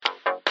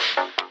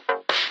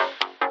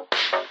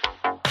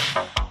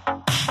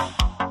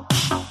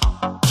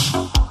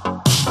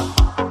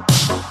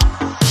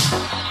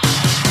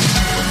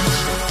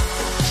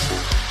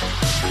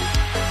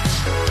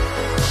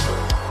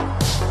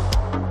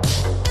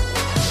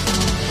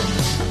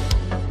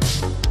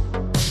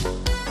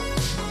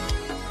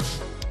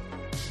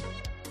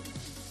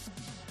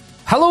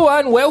Hello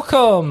and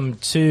welcome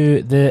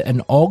to the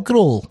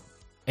inaugural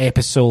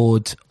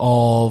episode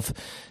of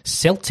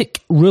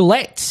Celtic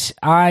Roulette.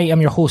 I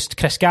am your host,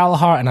 Chris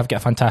Gallagher, and I've got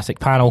a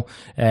fantastic panel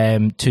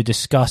to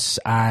discuss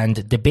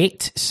and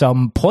debate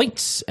some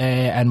points,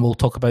 and we'll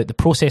talk about the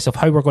process of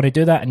how we're going to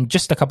do that in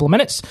just a couple of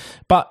minutes.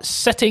 But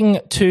sitting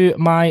to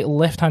my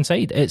left-hand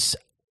side, it's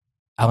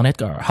Alan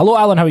Edgar. Hello,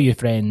 Alan. How are you,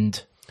 friend?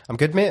 I'm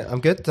good, mate.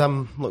 I'm good.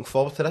 I'm looking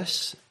forward to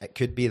this. It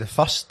could be the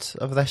first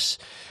of this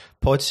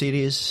pod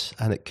series,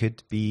 and it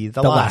could be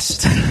the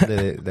last.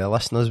 the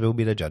listeners will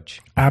be the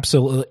judge.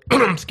 Absolutely.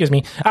 Excuse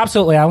me.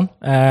 Absolutely, Alan.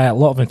 A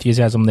lot of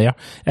enthusiasm there.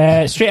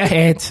 Straight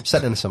ahead. I'm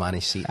sitting in some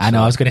Annie's seat. I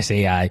know, I was going to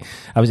say,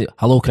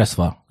 hello,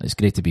 Christopher. It's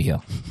great to be here.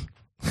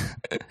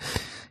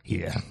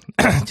 Yeah.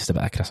 Just a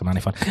bit of Chris and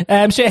Annie fun.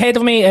 Straight ahead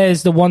of me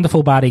is the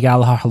wonderful Barry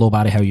Gallagher. Hello,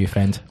 Barry. How are you,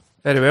 friend?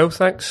 Very well,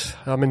 thanks.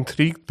 I'm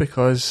intrigued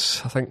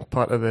because I think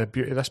part of the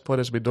beauty of this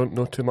pod is we don't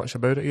know too much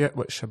about it yet,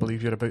 which I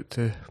believe you're about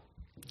to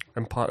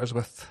impart us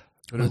with.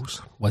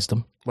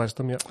 Wisdom,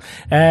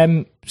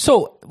 yeah.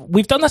 So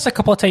we've done this a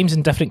couple of times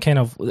in different kind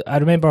of. I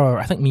remember,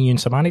 I think me, you, and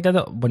Samani did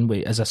it when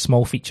we, as a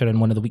small feature in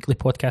one of the weekly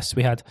podcasts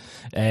we had.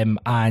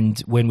 And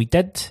when we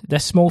did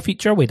this small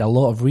feature, we had a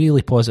lot of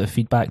really positive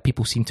feedback.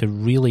 People seemed to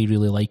really,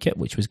 really like it,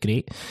 which was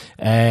great.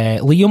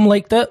 Liam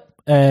liked it.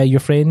 Your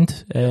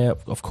friend,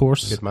 of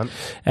course. Good man.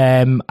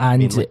 And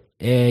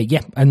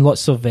and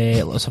lots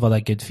of other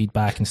good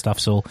feedback and stuff.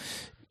 So.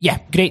 Yeah,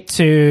 great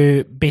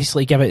to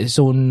basically give it its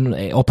own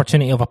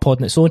opportunity of a pod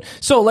in its own.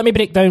 So let me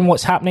break down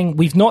what's happening.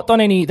 We've not done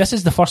any. This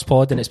is the first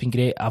pod, and it's been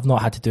great. I've not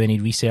had to do any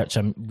research.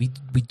 We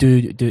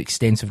do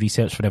extensive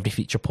research for every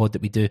feature pod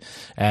that we do,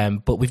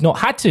 but we've not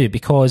had to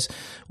because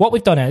what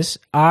we've done is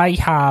I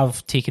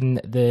have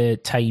taken the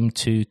time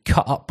to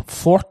cut up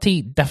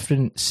 40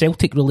 different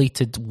Celtic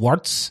related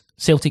words.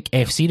 Celtic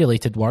FC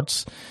related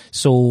words,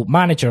 so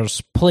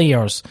managers,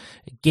 players,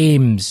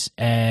 games,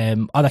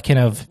 other kind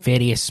of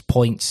various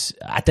points.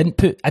 I didn't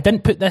put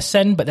this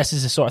in, but this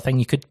is the sort of thing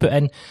you could put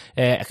in.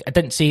 I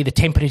didn't say the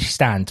temporary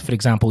stand, for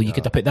example. You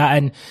could have put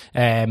that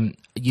in.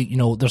 You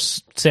know,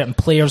 there's certain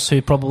players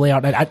who probably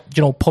aren't.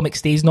 Pomic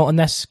stays not on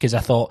this because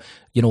I thought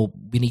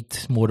we need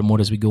more and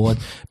more as we go on.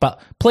 But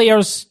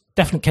players,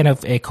 different kind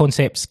of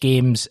concepts,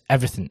 games,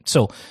 everything.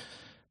 So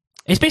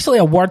it's basically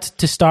a word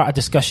to start a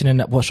discussion in.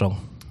 What's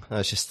wrong?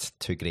 It's just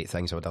two great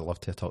things I would have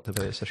loved to have talked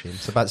about. It's a shame.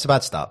 It's a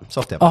bad start. It's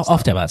off to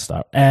a bad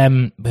start.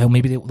 Well,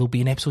 maybe there'll be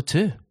an episode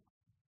 2.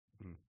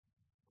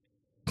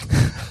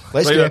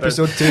 Let's do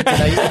episode 2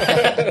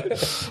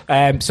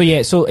 tonight.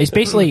 So it's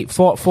basically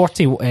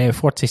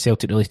 40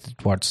 Celtic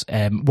related words.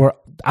 We're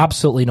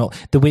absolutely not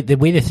the way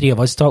the three of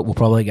us talk. We'll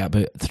probably get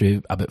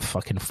through about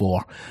fucking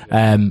 4.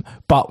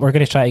 But we're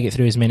going to try to get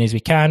through as many as we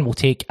can. We'll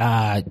take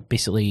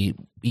basically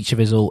each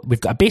of us.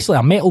 We've got basically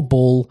a metal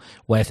bowl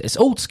with, it's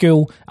old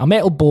school, a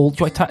metal bowl.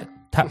 Do you want to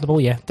tap the bowl?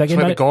 Yeah, it's like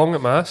the gong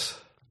at mass.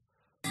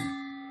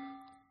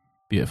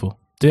 Beautiful.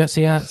 Do it.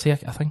 Say a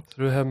thing.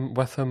 Through him,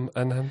 with him,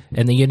 in him.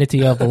 In the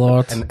unity of the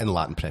Lord. in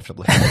Latin,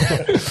 preferably.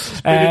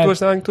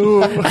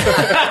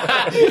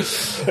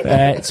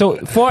 So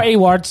 40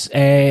 words,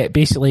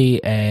 basically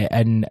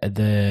in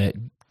the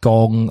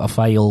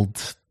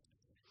gong-affiled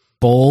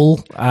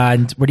bowl,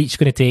 and we're each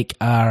going to take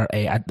our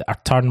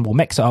turn. We'll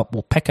mix it up.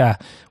 We'll pick a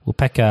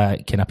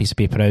kind of piece of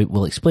paper out.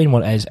 We'll explain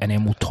what it is, and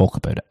then we'll talk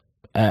about it.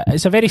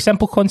 It's a very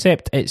simple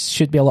concept. It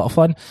should be a lot of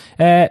fun.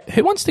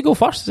 Who wants to go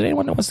first? Is there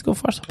anyone that wants to go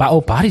first?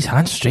 Barry's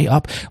hand straight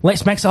up.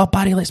 Let's mix it up,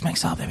 Barry. Let's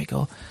mix it up. There we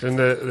go. Doing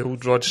the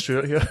old Rod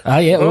Stewart here. Ah,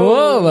 yeah.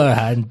 Oh,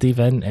 hand deep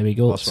in. There we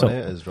go. Last one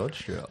out is Rod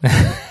Stewart.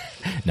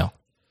 No.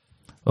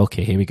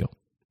 Okay, here we go.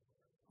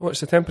 What's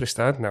the temporary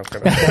stand now?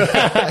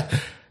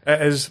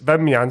 It is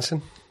Wim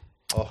Jansen.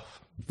 Oh.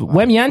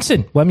 Wim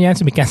Jansen.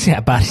 We can't say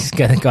that. Barry's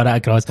got it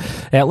across.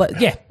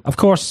 Yeah, of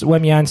course,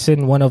 Wim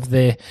Jansen, one of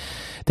the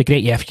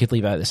great. Yeah, if you could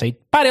leave it at the side.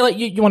 Barry,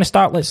 you want to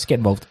start? Let's get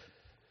involved.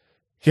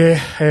 Yeah,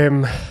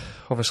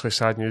 obviously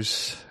sad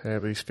news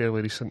with his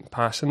fairly recent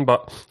passing,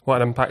 but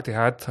what an impact he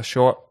had. A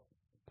short,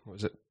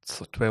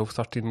 12,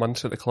 13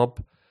 months at the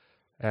club.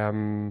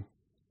 I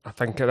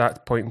think at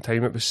that point in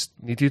time it was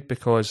needed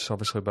because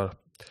obviously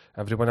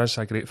everyone is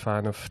a great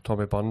fan of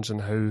Tommy Burns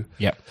and how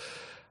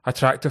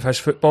attractive his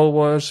football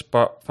was,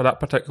 but for that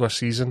particular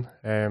season,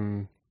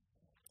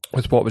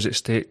 with what was at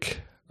stake,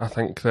 I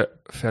think that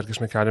Fergus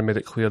McCarran made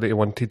it clear that he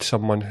wanted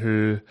someone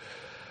who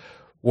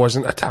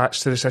wasn't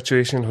attached to the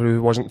situation,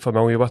 who wasn't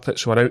familiar with it.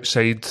 So an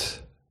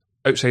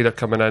outsider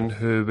coming in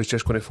who was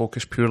just going to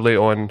focus purely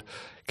on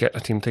getting a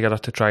team together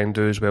to try and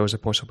do as well as they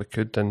possibly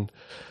could. And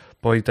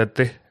boy, did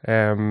they.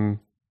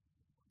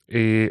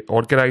 He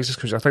organises,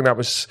 because I think that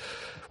was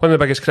one of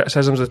the biggest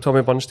criticisms of the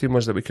Tommy Burns team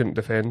was that we couldn't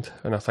defend.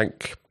 And I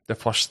think the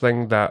first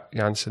thing that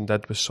Jansen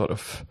did was sort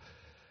of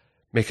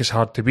make us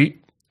hard to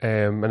beat.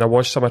 And there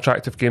was some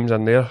attractive games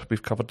in there.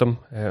 We've covered them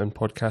on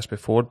podcasts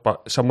before,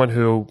 but someone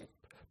who will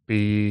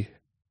be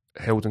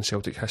held in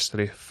Celtic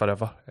history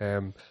forever.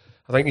 I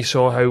think he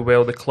saw how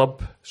well the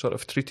club sort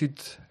of treated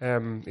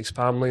his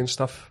family and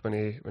stuff when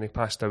he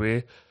passed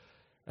away.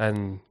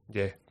 And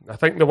yeah, I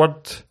think the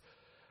word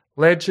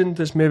legend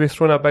is maybe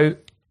thrown about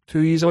too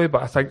easily,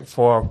 but I think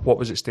for what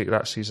was at stake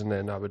that season,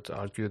 then I would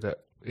argue that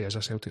he is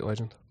a Celtic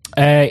legend.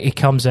 He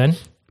comes in,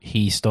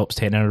 he stops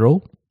 10 in a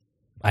row,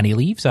 and he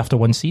leaves after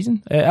one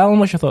season. Alan,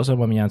 what's your thoughts on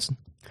Wim Jansen?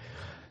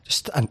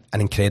 Just an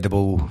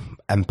incredible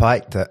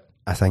impact that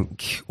I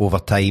think over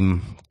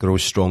time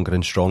grows stronger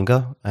and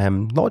stronger.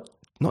 Not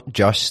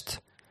just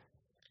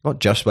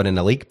winning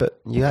the league, but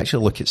you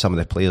actually look at some of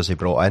the players he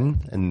brought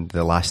in and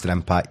the lasting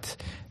impact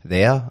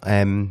there.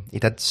 He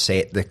did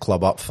set the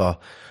club up for,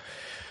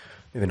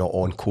 maybe not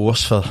on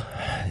course for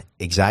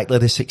exactly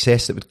the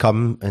success that would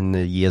come in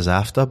the years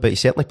after, but he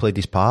certainly played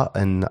his part.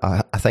 And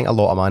I think a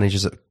lot of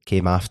managers that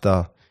came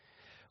after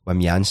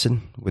Wim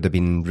Jansen would have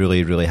been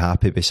really, really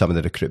happy with some of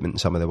the recruitment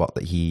and some of the work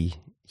that he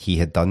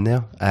had done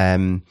there.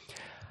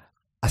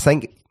 I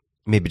think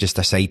maybe just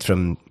aside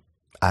from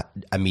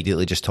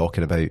immediately just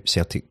talking about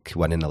Celtic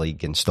winning the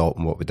league and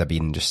stopping what would have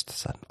been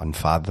just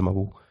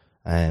unfathomable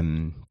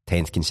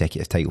 10th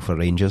consecutive title for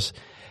Rangers,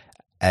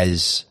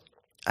 is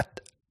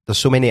there's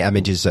so many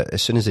images that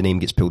as soon as the name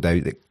gets pulled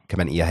out that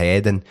come into your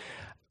head. And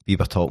we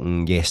were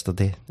talking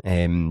yesterday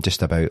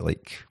just about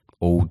like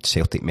old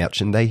Celtic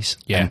merchandise.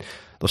 Yeah. And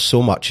there's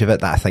so much of it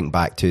that I think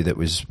back to that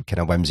was kind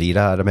of Wim's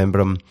era. I remember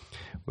him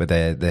with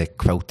the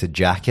quilted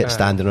jacket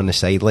standing on the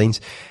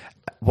sidelines.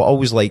 What I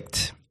always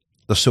liked,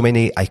 there's so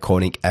many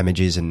iconic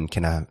images and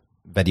kind of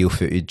video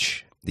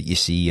footage that you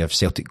see of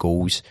Celtic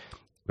goals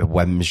with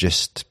Wim's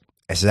just,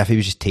 it's as if he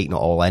was just taking it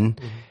all in.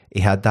 Mm-hmm. He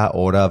had that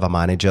aura of a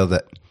manager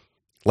that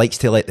likes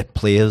to let the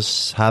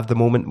players have the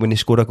moment when they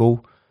score a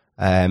goal.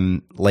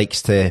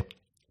 Likes to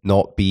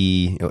not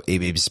be,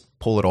 he was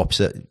polar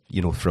opposite,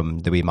 from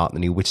the way Martin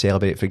O'Neill would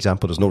celebrate, for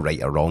example. There's no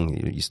right or wrong.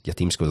 Your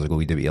team scores a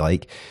goal, you do what you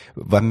like.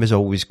 Wim was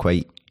always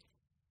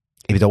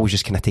he would always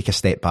just kind of take a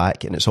step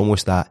back, and it's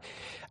almost that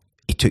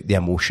he took the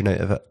emotion out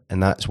of it.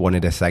 And that's one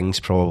of the things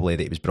probably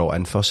that he was brought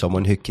in for,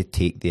 someone who could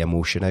take the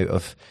emotion out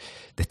of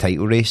the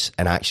title race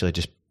and actually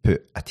just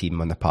put a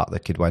team on the park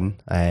that could win.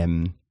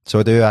 So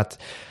I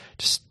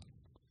just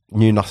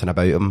knew nothing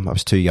about him. I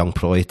was too young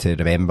probably to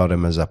remember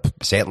him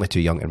certainly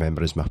too young to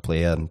remember as my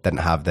player, and didn't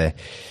have the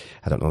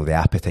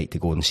appetite to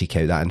go and seek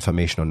out that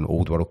information on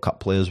old World Cup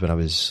players when I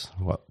was,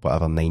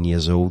 9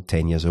 years old,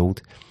 10 years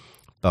old.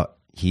 But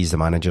he's the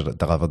manager that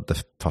delivered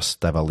the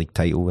first ever league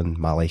title in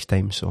my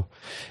lifetime. So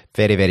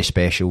very, very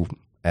special.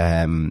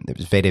 It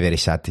was very, very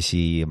sad to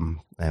see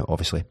him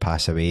obviously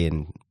pass away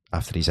and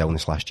after his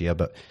illness last year,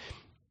 but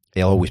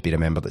he'll always be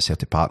remembered at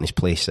Celtic Park, and his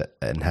place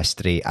in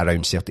history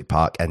around Celtic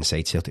Park,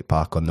 inside Celtic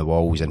Park, on the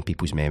walls, in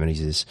people's memories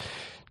is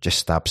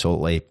just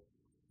absolutely,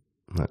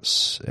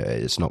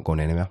 it's not going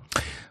anywhere.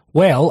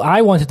 Well,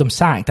 I wanted him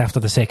sacked after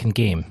the second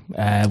game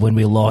when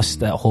we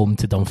lost at home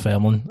to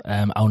Dunfermline.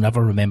 I'll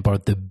never remember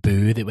the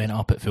boo that went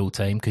up at full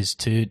time, because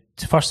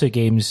first two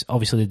games,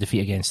 obviously the defeat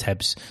against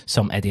Hibs,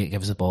 some idiot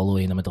gives the ball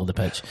away in the middle of the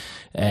pitch.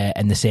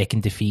 In the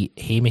second defeat,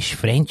 Hamish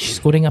French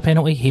scoring a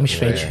penalty. Hamish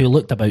French, who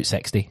looked about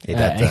 60. He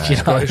did.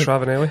 Scottish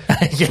Ravanelli.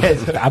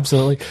 Yeah,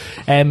 absolutely.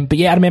 But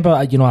yeah, I remember,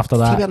 after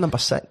that. Did he wear number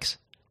 6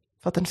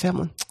 for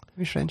Dunfermline?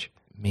 Hamish French.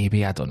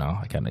 Maybe, I don't know.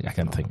 I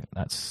can't think.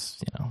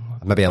 That's,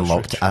 maybe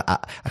unlocked a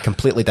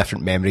completely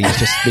different memory. It's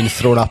just been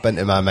thrown up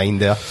into my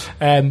mind there.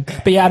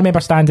 But yeah, I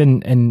remember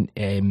standing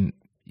and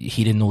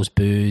hearing those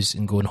boos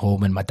and going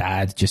home, and my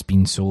dad just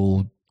being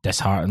so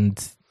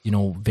disheartened,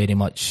 very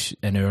much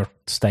in our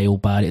style,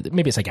 Barry.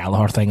 Maybe it's a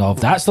Gallagher thing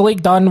of, that's the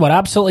league done, we're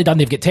absolutely done,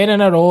 they've got 10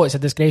 in a row, it's a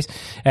disgrace.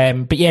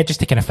 But yeah,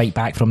 just to kind of fight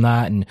back from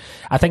that. And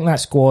I think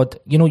that squad,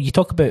 you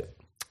talk about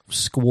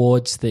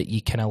squads that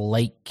you kind of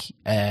like,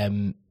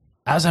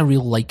 as a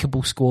real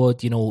likeable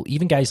squad,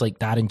 even guys like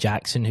Darren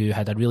Jackson, who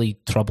had a really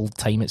troubled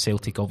time at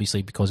Celtic,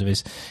 obviously because of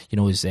his,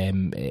 his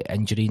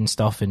injury and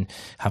stuff, and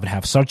having to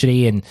have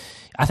surgery. And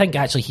I think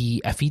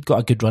actually if he'd got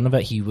a good run of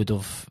it, he would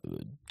have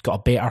got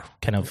a better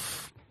kind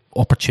of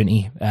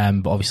opportunity.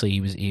 But obviously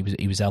he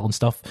was ill and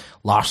stuff.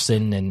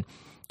 Larson and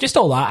just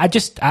all that.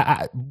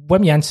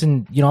 Wim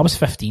Jansen, I was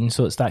 15,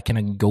 so it's that kind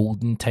of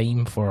golden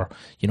time for,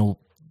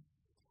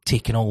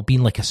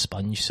 being like a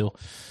sponge. So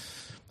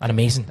an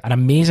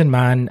amazing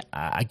man,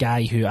 a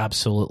guy who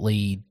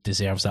absolutely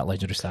deserves that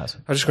legendary status.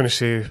 I was just going to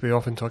say, we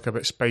often talk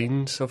about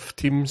spines of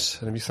teams,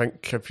 and if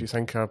you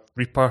think of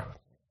Reaper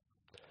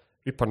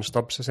and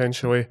Stubbs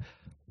essentially,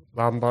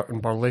 Lambert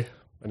and Burley,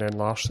 and then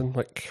Larson,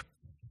 like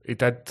he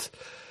did.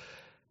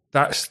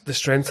 That's the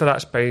strength of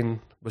that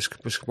spine was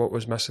what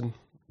was missing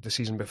the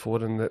season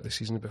before and the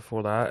season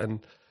before that,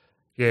 and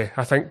yeah,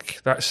 I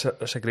think that's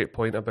a great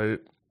point about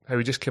how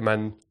he just came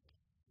in,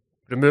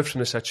 removed from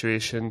the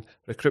situation.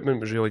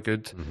 Recruitment was really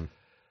good. Mm-hmm.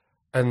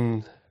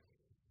 And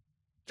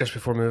just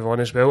before we move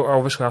on as well,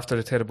 obviously after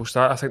the terrible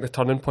start, I think the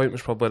turning point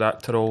was probably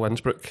that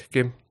Tyrrell-Innsbruck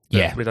game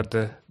that we did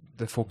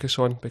the focus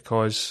on,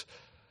 because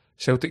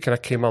Celtic kind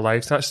of came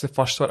alive. That's the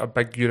first sort of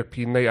big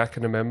European night I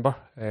can remember,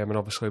 and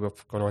obviously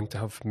we've gone on to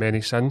have many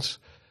since,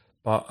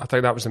 but I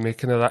think that was the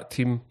making of that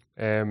team.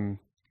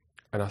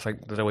 And I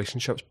think the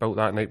relationships built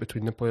that night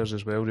between the players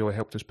as well really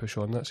helped us push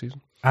on that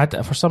season.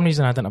 For some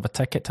reason, I didn't have a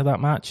ticket to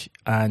that match,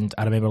 and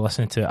I remember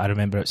listening to it. I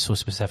remember it so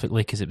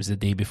specifically because it was the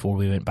day before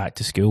we went back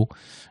to school,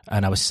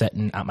 and I was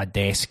sitting at my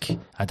desk. I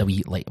had a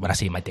wee, like, when I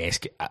say my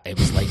desk, it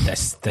was like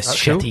this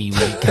shitty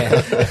week.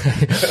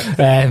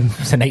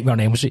 It's a nightmare on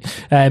Elm Street.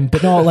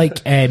 But no,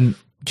 like,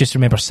 just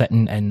remember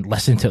sitting and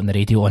listening to it on the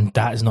radio, and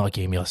that is not a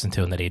game you listen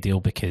to on the radio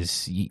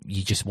because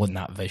you just want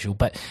that visual.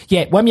 But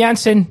yeah, Wim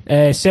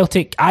Jansen,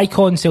 Celtic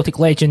icon, Celtic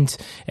legend.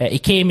 He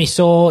came, he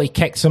saw, he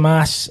kicked some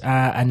ass,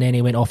 and then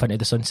he went off into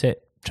the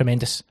sunset.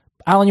 Tremendous.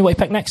 Alan, you want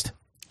to pick next?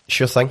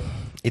 Sure thing.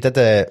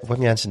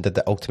 Wim Jansen did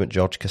the ultimate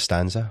George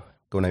Costanza,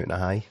 going out in a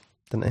high,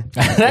 didn't he?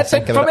 That's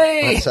it for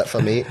me. That's it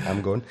for me.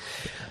 I'm going.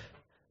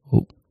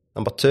 Oh.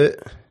 Number 2.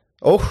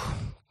 Oh,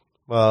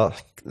 well,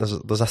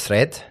 there's a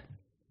thread.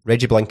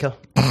 Reggie Blinker.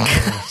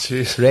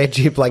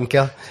 Reggie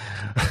Blinker.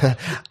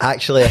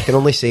 Actually, I can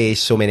only say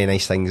so many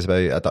nice things about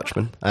a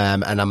Dutchman,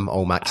 and I'm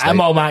all maxed out. I'm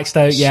all maxed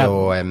out, yeah.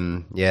 So,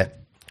 yeah.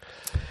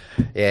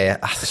 Yeah,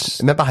 I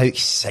remember how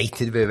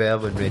excited we were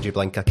when Reggie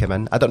Blinker came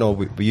in. I don't know,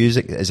 were you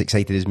as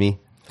excited as me?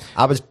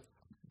 I was,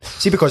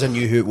 because I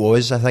knew who it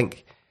was, I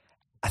think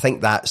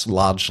that's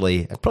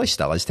largely, it probably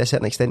still is to a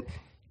certain extent,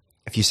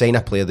 if you sign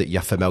a player that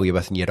you're familiar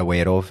with and you're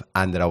aware of,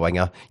 and they're a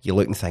winger, you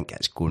look and think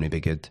it's going to be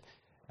good.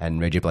 And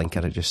Reggie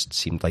Blinker, it just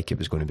seemed like it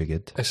was going to be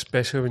good.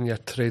 Especially when you're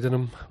trading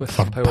him with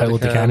Paolo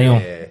Di Canio.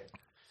 Yeah.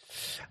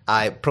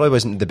 I probably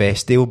wasn't the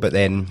best deal, but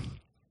then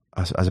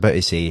I was about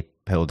to say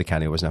Paolo Di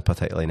Canio wasn't a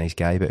particularly nice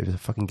guy, but he was a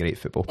fucking great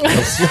football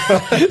player.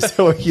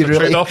 So you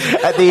really,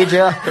 at the age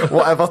of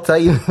whatever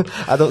time,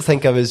 I don't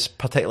think I was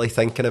particularly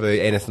thinking about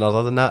anything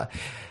other than that.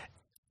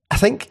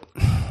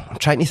 I'm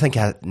trying to think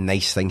of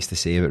nice things to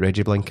say about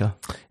Reggie Blinker.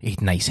 He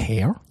had nice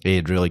hair. He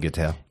had really good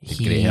hair. He had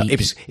great hair.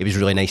 He was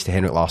really nice to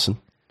Henrik Larsson.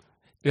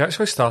 He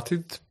actually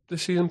started the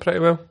season pretty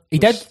well. He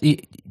did.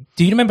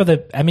 Do you remember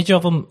the image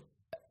of him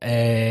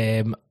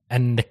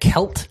in the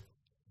kilt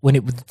when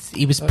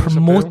he was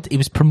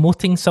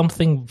promoting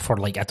something for,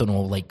 like, I don't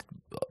know, like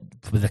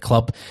with the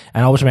club?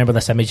 And I always remember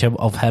this image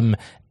of him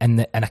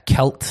in a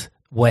kilt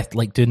with,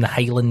 like, doing the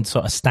Highland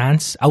sort of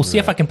stance. I'll see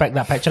if I can pick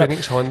that picture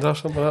Phoenix up. Honda or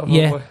something like that.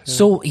 Yeah.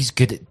 So he's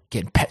good at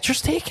getting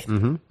pictures taken.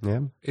 Mm-hmm. Yeah.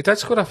 He did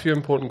score a few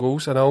important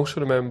goals, and I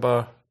also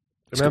remember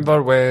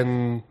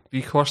when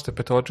Beekhorst to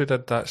Pataudry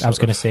did that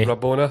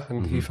Rabona,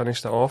 and he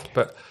finished it off.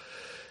 But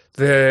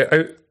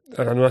and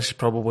I know this is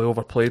probably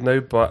overplayed now,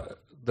 but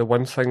the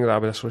one thing that I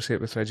would associate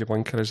with Reggie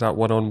Blinker is that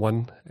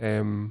one-on-one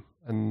in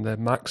the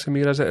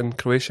Maksimir, is it, in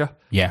Croatia?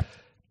 Yeah.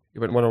 He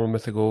went one-on-one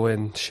with the goal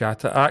and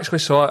shat it. I actually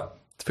saw it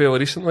fairly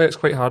recently. It's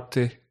quite hard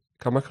to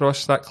come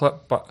across that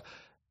clip, but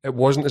it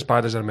wasn't as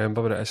bad as I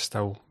remember, but it is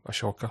still a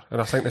shocker. And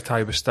I think the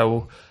tie was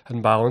still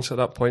in balance at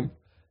that point,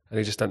 and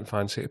he just didn't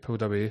fancy it. He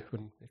pulled away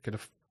when he could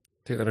have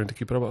taken it around the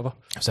keeper or whatever.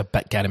 It was a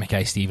bit Gary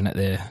Mackay-Steven at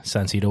the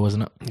San Siro,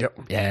 wasn't it?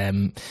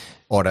 Yep.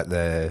 Or at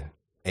the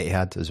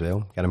Etihad as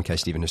well. Gary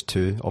Mackay-Steven has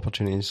 2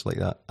 opportunities like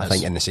that, I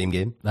think, in the same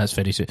game. That's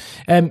very true.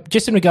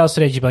 Just in regards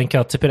to Reggie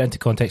Blinker, to put it into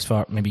context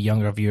for maybe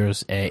younger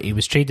viewers, he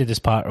was traded as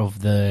part of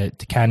the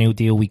Di Canio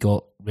deal. We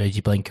got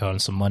Reggie Blinker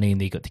and some money,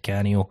 and they got Di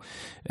Canio.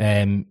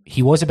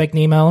 He was a big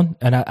name, Alan,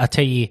 and I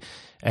tell you,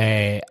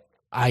 I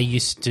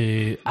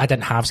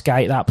didn't have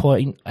Sky at that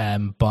point,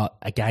 but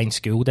a guy in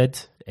school did,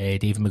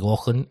 David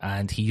McLaughlin,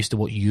 and he used to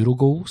watch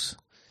Eurogoals.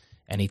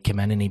 And he'd come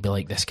in and he'd be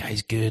like, this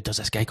guy's good. There's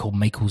this guy called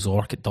Michael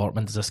Zorc at Dortmund.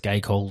 There's this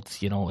guy called,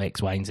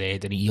 X, Y, and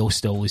Z. And he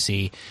used to always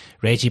say,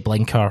 Reggie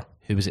Blinker,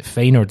 who was at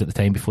Feyenoord at the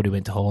time before he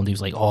went to Holland, he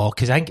was like,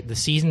 because I think the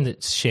season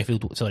that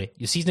Sheffield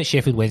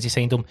Wednesday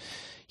signed him,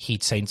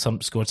 he'd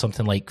scored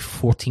something like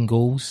 14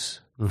 goals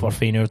for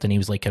Feyenoord, and he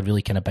was like a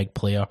really kind of big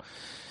player.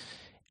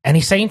 And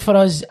he signed for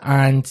us,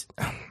 and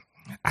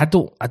I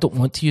don't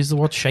want to use the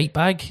word shite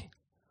bag,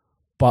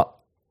 but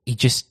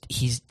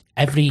he's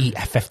every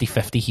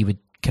 50-50 he would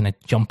kind of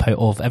jump out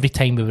of. Every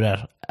time we were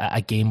at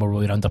a game where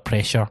we were under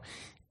pressure,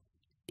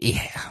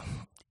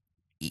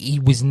 he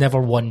was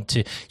never one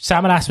to...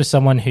 Samaras was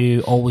someone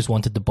who always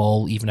wanted the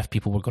ball, even if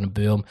people were going to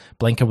boo him.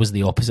 Blinker was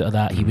the opposite of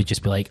that. He would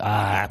just be like,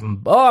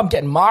 I'm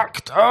getting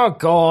marked. Oh,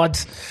 God.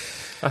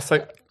 I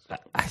think...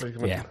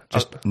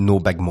 Just no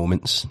big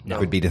moments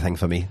would be the thing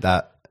for me.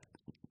 That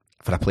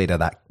for a player of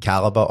that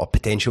calibre or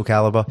potential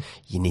calibre,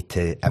 you need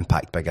to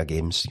impact bigger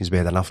games, because we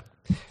had enough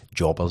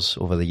jobbers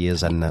over the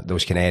years in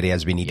those kind of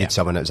areas. We needed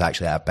someone that was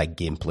actually a big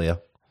game player.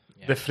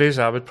 The phrase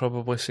I would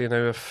probably say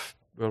now if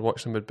we were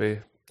watching would be,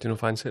 do you know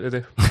fancy it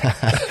today?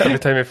 Every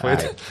time he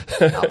played.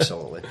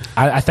 Absolutely.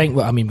 I think,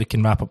 we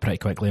can wrap up pretty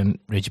quickly on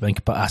Reggie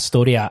Blinker, but a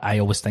story I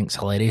always think's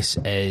hilarious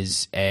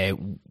is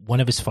one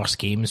of his first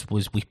games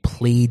was we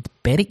played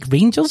Berwick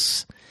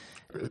Rangers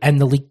in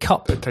the League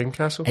Cup. At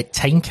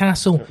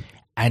Tynecastle. Yeah.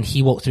 And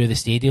he walked through the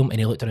stadium and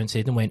he looked around the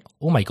stadium and went,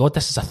 "Oh my God,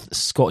 this is a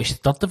Scottish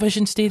third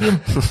division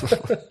stadium."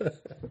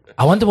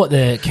 I wonder what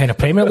the kind of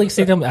Premier League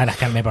stadium, and I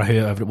can't remember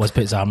whoever it was,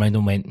 put his arm around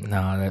and went,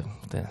 "Nah,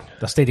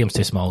 the stadium's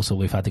too small, so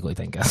we've had to go to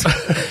Dingus."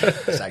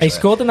 He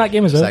scored in that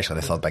game as well. It's actually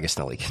the third biggest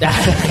in the league.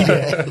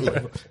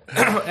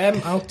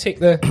 I'll take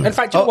the. In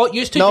fact, what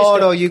used to?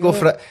 No, you go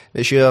for it.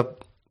 It's sure.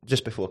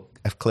 Just before,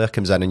 if Claire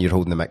comes in and you're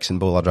holding the mixing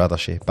bowl, I'd rather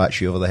she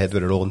bats you over the head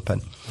with a rolling pin.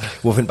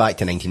 We've been back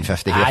to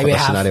 1950 here for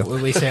this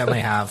scenario. We certainly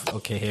have.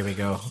 Okay, here we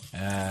go.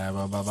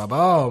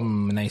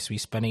 Boom. Nice wee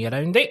spinny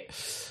around it.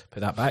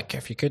 Put that back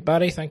if you could,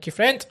 Barry. Thank you,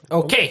 friend.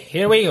 Okay,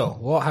 here we go.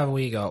 What have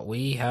we got?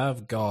 We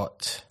have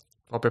got...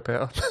 Bobby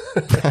Petter.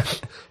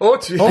 Oh,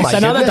 geez. It's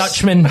another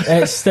Dutchman.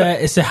 It's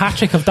the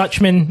hat-trick of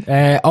Dutchmen,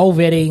 all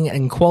varying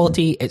in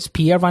quality. It's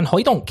Pierre van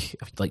Hooijdonk.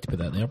 If you'd like to put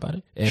that there,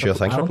 Barry. Sure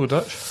thing. Triple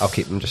Dutch. I'll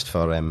keep them just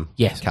for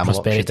Camelot.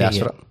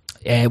 Prosperity.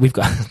 Yeah. We've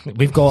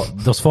got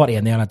there's 40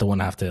 in there, and I don't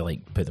want to have to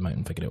put them out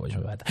and figure out which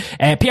one we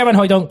had. Pierre van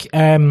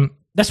Hooijdonk.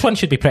 This one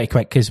should be pretty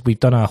quick because we've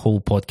done a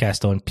whole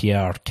podcast on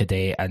Pierre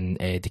Cadet and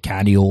Di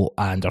Canio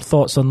and our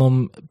thoughts on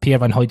them. Pierre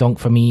van Hooijdonk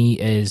for me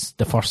is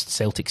the first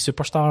Celtic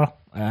superstar.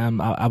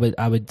 I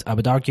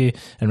would argue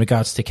in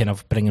regards to kind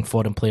of bringing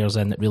foreign players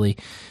in that really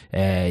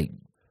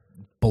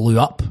blew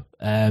up.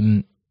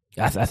 I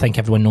think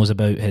everyone knows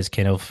about his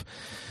kind of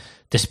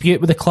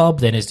dispute with the club,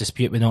 then his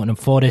dispute with Nottingham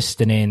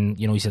Forest, and then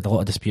he's had a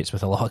lot of disputes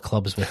with a lot of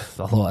clubs with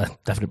a lot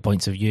of different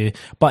points of view.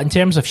 But in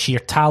terms of sheer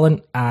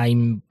talent,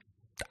 I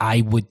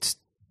would.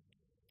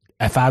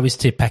 If I was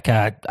to pick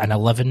an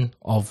 11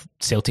 of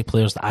Celtic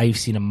players that I've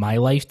seen in my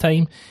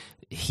lifetime,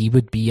 he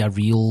would be a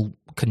real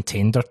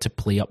contender to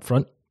play up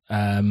front.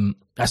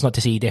 That's not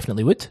to say he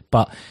definitely would,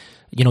 but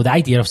the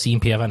idea of seeing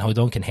Pierre van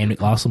Hooijdonk and Henrik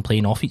Larsson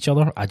playing off each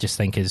other, I just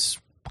think is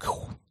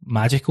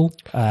magical.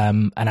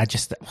 And I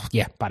just,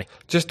 Barry.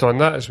 Just on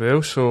that as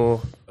well,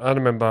 so I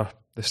remember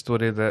the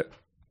story that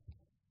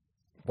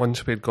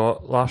once we'd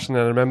got Larsson,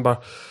 and I remember,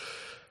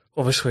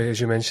 obviously, as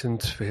you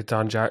mentioned, we had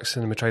Dan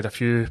Jackson and we tried a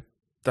few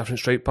different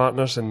strike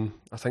partners, and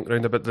I think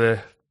round about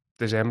the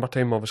December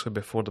time, obviously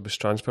before there was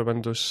transfer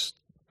windows,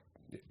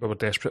 we were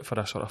desperate for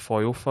a sort of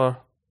foil for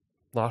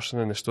Larsson,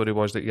 and the story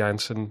was that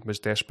Janssen was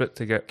desperate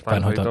to get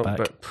Van Hooijdonk,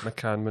 but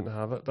McCann wouldn't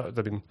have it. That would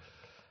have been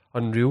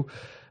unreal.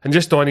 And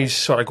just on his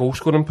sort of goal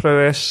scoring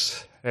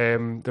prowess,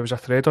 there was a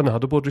thread on the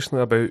huddle board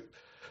recently about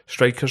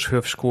strikers who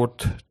have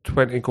scored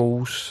 20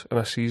 goals in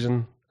a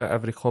season at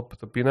every club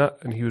they've been at,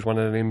 and he was one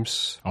of the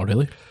names. Oh,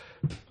 really?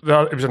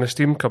 Well, it was an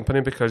esteemed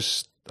company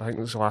because I think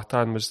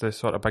Zlatan was the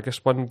sort of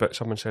biggest one, but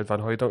someone said Van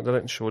Hooijdonk did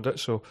it and showed it.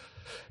 So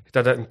he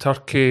did it in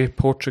Turkey,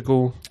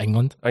 Portugal,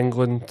 England,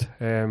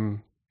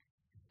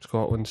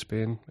 Scotland,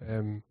 Spain.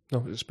 No,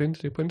 was it Spain?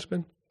 Did he play in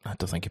Spain? I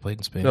don't think he played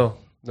in Spain.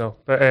 No.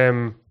 But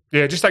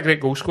just a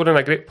great goal scorer and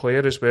a great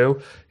player as well.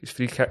 His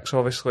free kicks,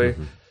 obviously.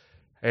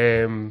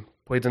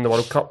 Played in the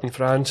World Cup in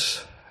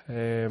France.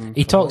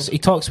 He talks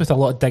with a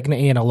lot of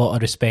dignity and a lot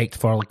of respect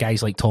for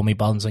guys like Tommy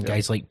Burns and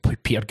guys like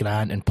Peter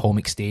Grant and Paul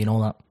McStay and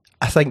all that.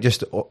 I think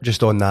just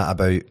on that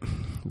about,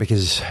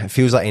 because it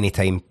feels like any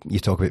time you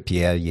talk about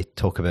Pierre, you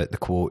talk about the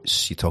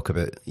quotes, you talk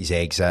about his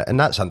exit, and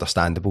that's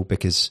understandable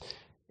because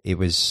he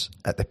was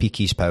at the peak of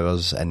his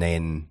powers and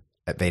then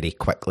it very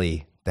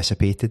quickly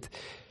dissipated.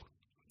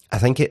 I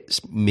think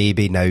it's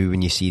maybe now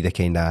when you see the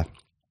kind of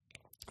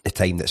the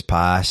time that's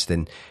passed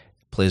and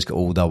players get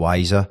older,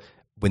 wiser,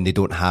 when they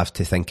don't have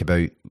to think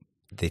about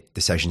the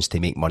decisions to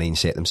make money and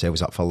set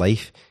themselves up for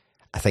life.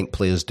 I think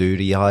players do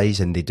realise,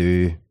 and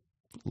they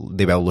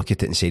will look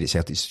at it and say that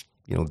Celtic's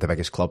the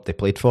biggest club they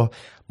played for.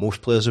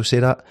 Most players will say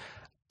that.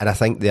 And I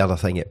think the other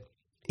thing,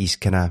 he's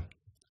kind of,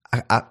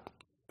 I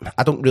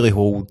don't really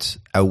hold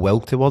ill will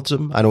towards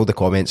him. I know the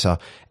comments are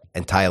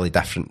entirely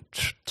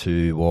different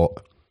to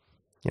what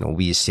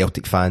we as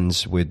Celtic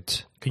fans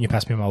would. Can you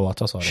pass me my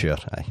water? Sorry. Sure.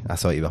 I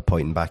thought you were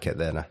pointing back at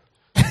the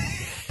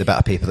bit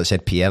of paper that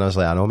said Pierre, and I was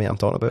like, I know, mate, I'm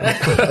talking about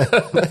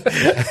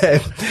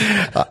it.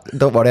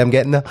 Don't worry, I'm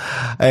getting there.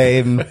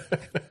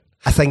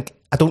 I think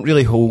I don't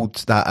really hold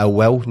that ill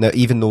will now,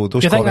 even though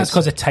those. Do you think that's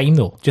because of time,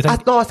 though? Do you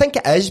think? No, I think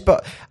it is,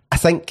 but I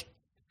think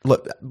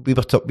look, we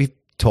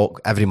talk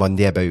every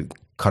Monday about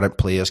current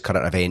players,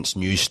 current events,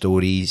 news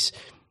stories,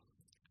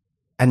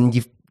 and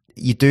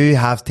you do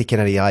have to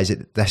kind of realise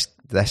that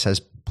this is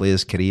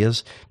players'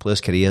 careers.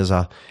 Players' careers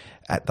are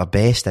at their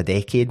best a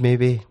decade,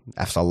 maybe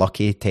if they're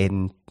lucky,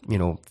 10,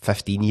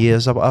 15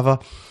 years or whatever.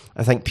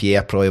 I think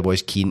Pierre probably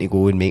was keen to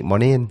go and make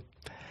money, and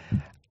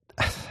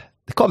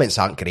the comments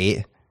aren't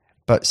great.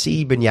 But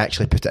see, when you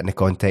actually put it in the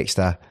context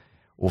of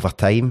over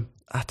time,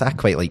 I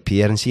quite like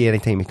Pierre, and see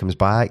anytime he comes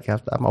back,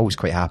 I'm always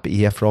quite happy to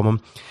hear from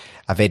him.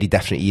 A very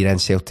different era in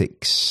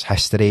Celtic's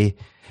history.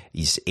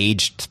 He's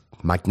aged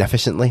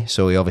magnificently,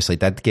 so he obviously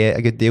did get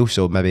a good deal,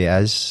 so maybe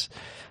it is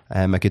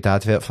a good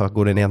advert for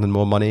going and earning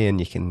more money, and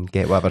you can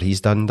get whatever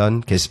he's done,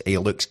 because he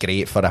looks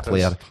great for a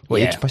player.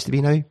 What age must he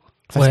be now?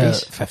 50s? Well,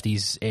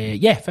 50s,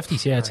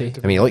 50s, yeah, I'd say.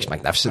 I mean, he looks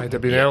magnificent. I'd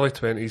have been early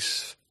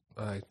 20s,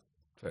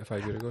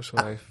 25 years ago,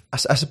 so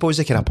I suppose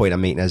the kind of point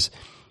I'm making is,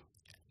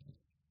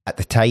 at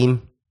the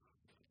time,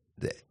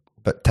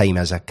 but time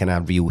is a kind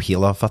of real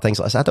healer for things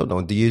like this. I don't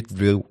know. Do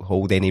you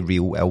hold any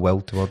real ill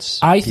will towards?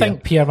 I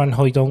think Pierre Van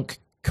Hooijdonk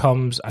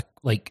comes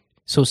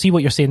So see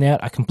what you're saying there.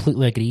 I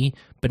completely agree,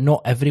 but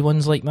not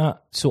everyone's like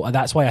that. So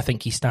that's why I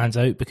think he stands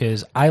out,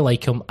 because I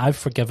like him. I've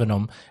forgiven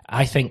him.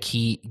 I think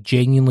he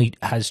genuinely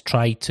has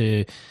tried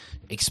to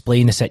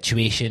explain the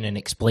situation and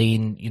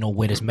explain,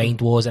 where his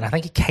mind was. And I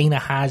think he kind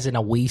of has, in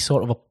a way,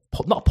 sort of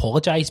not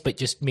apologised, but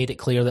just made it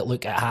clear that,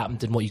 look, it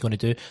happened and what you're going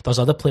to do. There's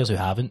other players who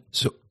haven't.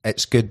 So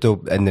it's good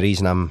though, and the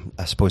reason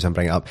I suppose I'm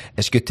bringing it up,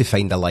 it's good to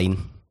find a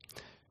line.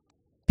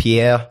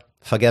 Pierre,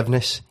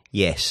 forgiveness,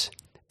 yes.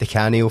 Di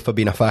Canio for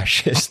being a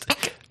fascist.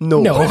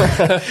 No.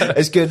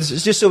 It's good.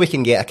 It's just so we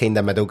can get a kind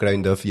of middle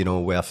ground of,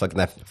 where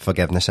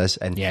forgiveness is.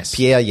 And yes.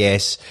 Pierre,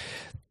 yes.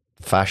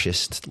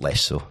 Fascist,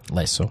 less so.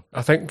 Less so.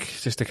 I think,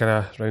 just to kind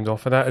of round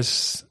off of that,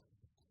 is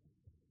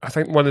I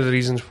think one of the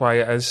reasons why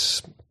it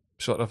is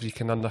sort of, you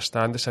can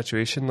understand the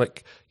situation.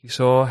 Like, you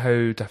saw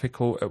how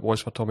difficult it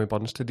was for Tommy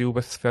Burns to deal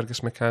with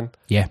Fergus McCann.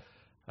 Yeah.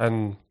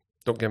 And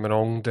don't get me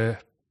wrong, the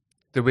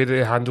way that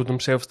they handled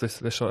themselves,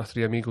 the sort of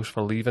three amigos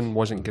for leaving,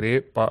 wasn't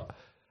great, but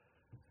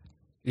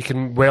you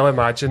can well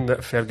imagine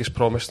that Fergus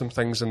promised them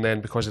things, and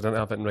then because he didn't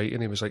have it in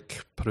writing, he was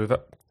like, prove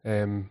it.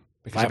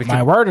 Because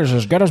my word is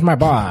as good as my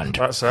bond.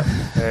 That's it.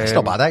 It's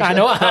not bad,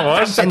 actually.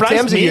 I know. In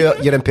terms of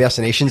your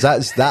impersonations,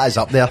 that is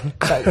up there.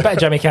 A bit of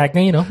Jimmy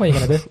Cagney, what are you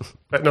going to do?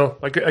 But no,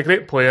 a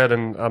great player,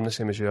 and I'm the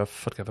same as you. I've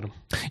forgiven him.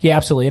 Yeah,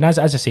 absolutely. And as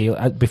I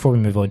say, before we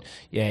move on,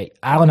 yeah,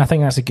 Alan, I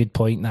think that's a good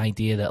point. The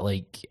idea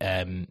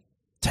that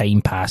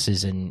time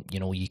passes and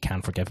you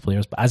can forgive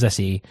players. But as I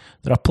say,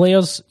 there are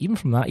players even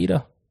from that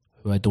era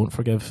who I don't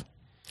forgive.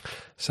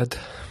 Sid.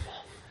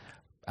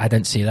 I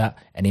didn't say that,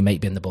 and he might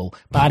be in the ball.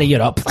 Barry,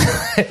 you're up.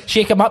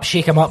 Shake him up,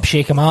 shake him up,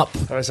 shake him up.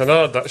 There's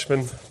another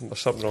Dutchman. There's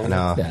something wrong.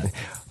 No, Yeah.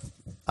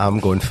 I'm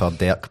going for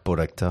Dirk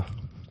Boerigter.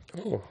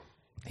 Oh.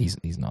 He's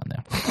not in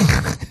there.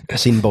 I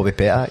seen Bobby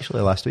Petta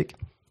actually last week.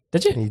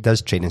 Did you? He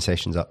does training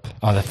sessions up.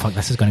 Oh, the fuck!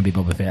 This is going to be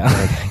Boba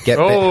Fett.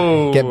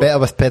 Get better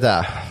with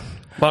Petta.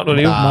 Martin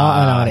O'Neill.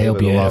 Martin O'Neill,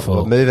 beautiful.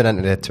 We're moving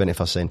into the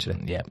 21st century.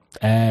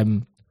 Yeah.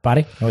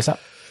 Barry, what's that?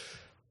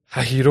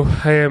 A hero.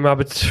 I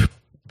would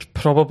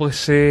probably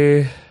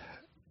say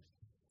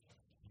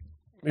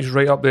he's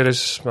right up there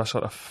as my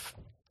sort of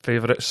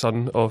favourite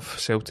son of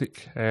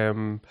Celtic.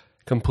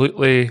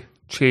 Completely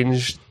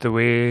changed the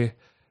way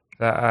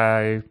that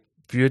I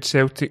viewed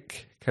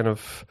Celtic. Kind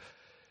of,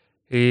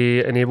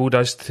 he enabled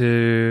us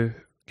to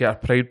get our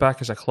pride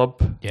back as a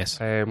club. Yes.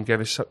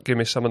 Gave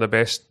me some of the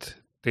best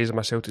days of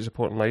my Celtic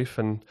supporting life,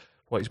 and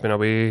he's been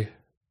away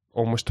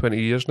almost 20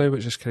 years now,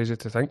 which is crazy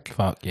to think.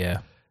 Fuck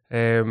yeah.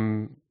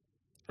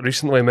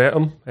 Recently met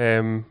him,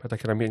 had a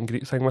kind of meet and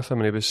greet thing with him,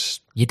 and he was...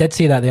 You did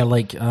say that there,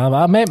 like,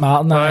 I met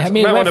Martin, I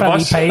met went for a wee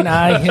bus. pint,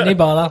 no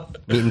bother.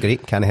 Meet and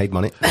greet, can't hide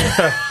money.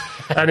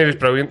 And he was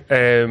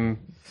brilliant.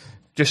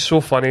 Just so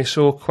funny,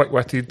 so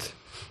quick-witted,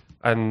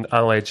 and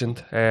a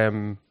legend.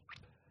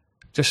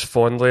 Just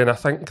fondly, and I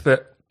think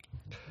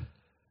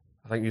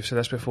you've said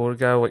this before,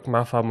 Gal, like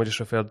my family just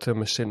referred to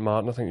him as St.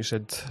 Martin. I think you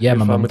said yeah, your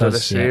my mum family did does, the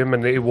same,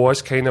 and he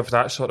was kind of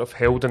that sort of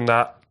held in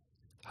that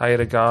high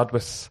regard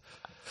with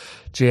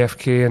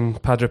JFK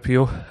and Padre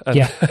Pio. And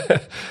yeah.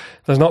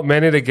 There's not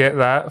many that get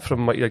that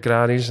from like your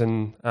grannies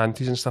and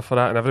aunties and stuff like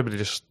that, and everybody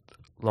just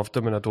loved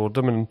him and adored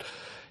him, and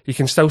you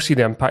can still see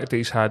the impact that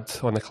he's had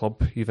on the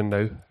club even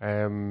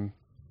now.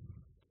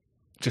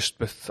 Just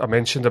with, I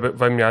mentioned about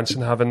Wim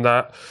Jansen having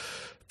that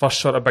first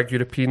sort of big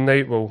European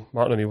night. Well,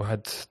 Martin O'Neill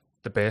had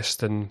the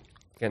best, and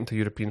getting to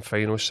European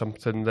finals,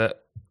 something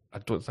that I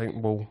don't think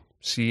we'll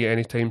see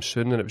anytime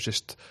soon, and it was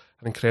just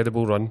an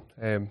incredible run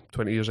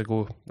 20 years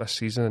ago this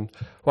season, and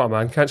what a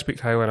man. Can't speak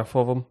highly enough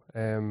of him,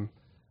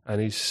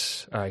 and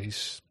he's a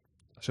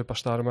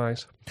superstar in my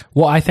eyes.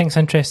 What I think's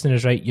interesting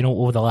is, right,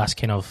 over the last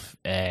kind of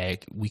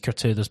week or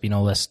two, there's been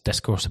all this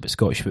discourse about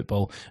Scottish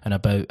football and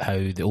about how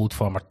the old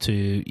firm are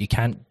too, you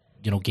can't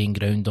gain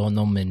ground on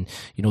them, and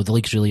the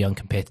league's really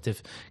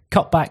uncompetitive.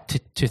 Cut back to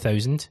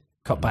 2000,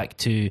 cut back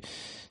to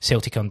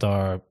Celtic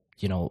under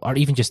or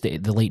even just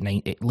the late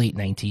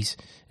 90s.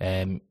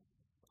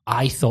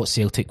 I thought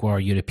Celtic were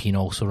European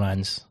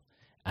also-rans,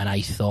 and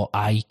I thought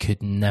I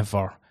could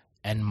never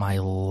in my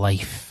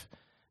life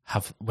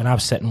have, when I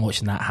was sitting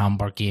watching that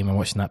Hamburg game and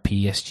watching that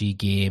PSG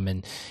game,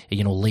 and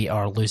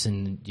later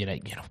losing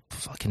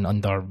fucking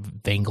under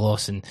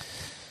Venglos, and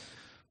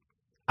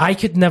I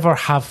could never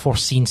have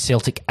foreseen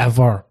Celtic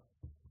ever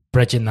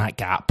bridging that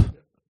gap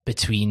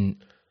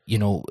between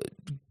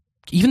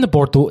even the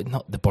Bordeaux,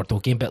 not the Bordeaux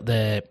game, but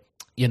the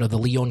the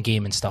Lyon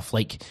game and stuff,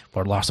 like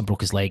where Larson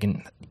broke his leg,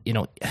 and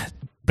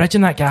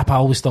bridging that gap I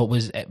always thought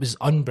was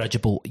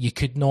unbridgeable. You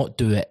could not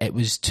do it. It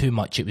was too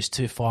much. It was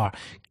too far.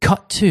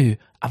 Cut to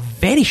a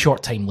very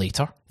short time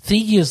later, 3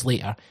 years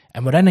later,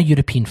 and we're in a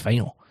European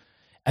final.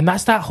 And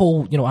that's that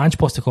whole, Ange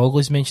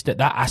Postecoglou's mentioned it,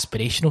 that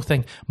aspirational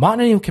thing.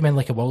 Martin O'Neill came in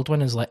like a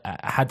whirlwind, is like, I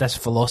had this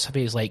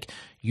philosophy, it's like,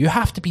 you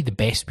have to be the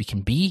best we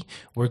can be.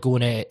 We're going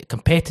to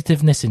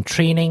competitiveness and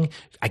training,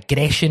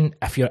 aggression.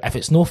 If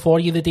it's no for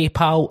you the day,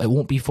 pal, it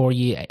won't be for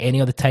you at any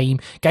other time.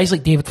 Guys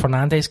like David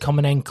Fernandez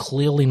coming in,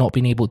 clearly not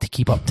being able to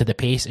keep up to the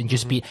pace and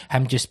just be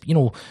him just,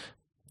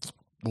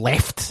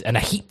 left in a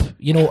heap,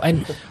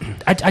 and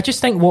I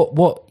just think what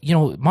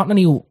Martin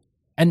O'Neill.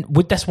 And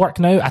would this work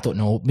now? I don't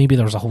know. Maybe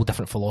there's a whole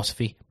different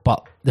philosophy.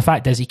 But the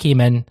fact is, he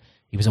came in,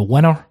 he was a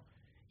winner.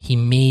 He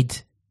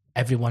made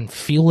everyone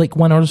feel like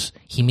winners.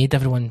 He made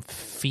everyone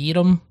fear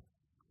him.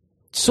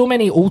 So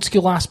many old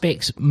school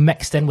aspects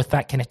mixed in with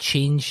that kind of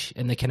change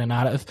in the kind of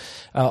narrative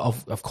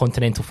of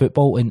continental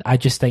football. And I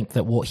just think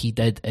that what he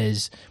did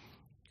is,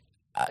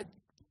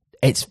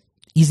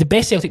 he's the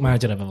best Celtic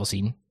manager I've ever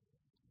seen.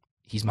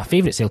 He's my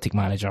favourite Celtic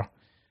manager.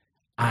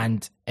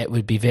 And it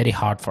would be very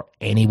hard for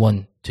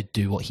anyone to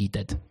do what he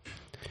did.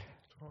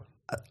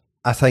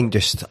 I think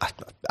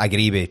I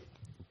agree with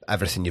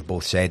everything you've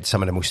both said.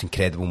 Some of the most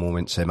incredible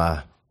moments in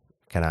my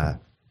kind of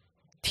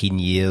teen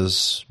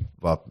years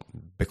were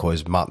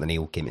because Martin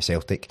O'Neill came to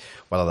Celtic,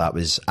 whether that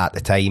was at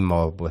the time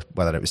or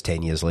whether it was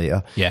 10 years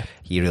later. Yeah,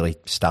 he really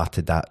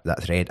started that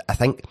thread. I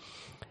think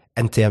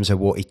in terms of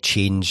what he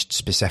changed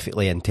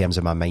specifically in terms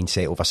of my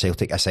mindset over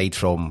Celtic, aside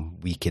from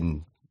we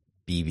can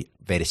be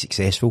very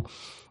successful,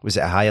 was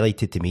it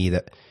highlighted to me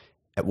that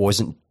it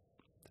wasn't,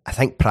 I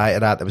think prior to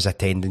that there was a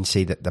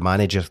tendency that the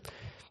manager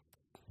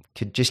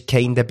could just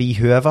kind of be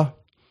whoever,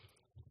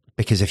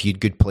 because if you had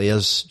good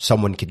players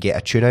someone could get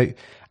a tune out.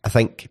 I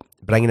think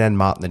bringing in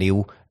Martin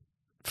O'Neill,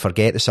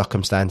 forget the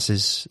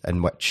circumstances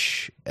in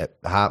which it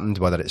happened,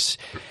 whether it's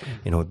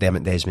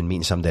Dermot Desmond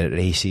meeting somebody at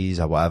races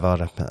or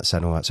whatever. I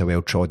know that's a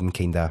well trodden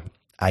kind of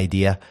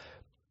idea.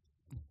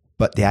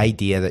 But the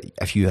idea that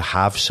if you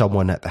have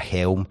someone at the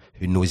helm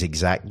who knows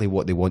exactly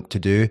what they want to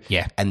do,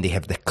 and they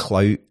have the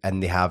clout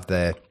and they have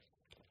the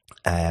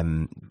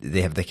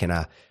kind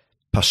of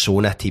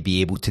persona to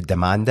be able to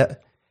demand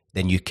it,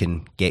 then you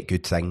can get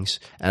good things.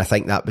 And I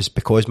think that was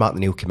because Martin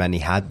O'Neill came in, he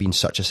had been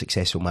such a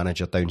successful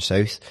manager down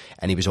south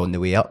and he was on the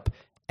way up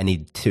and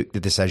he took the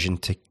decision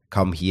to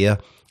come here.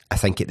 I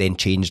think it then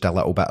changed a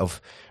little bit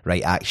of,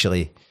 right,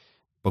 actually,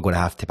 we're going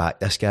to have to back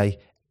this guy.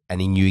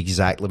 And he knew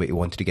exactly what he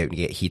wanted to go out and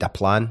get. He had a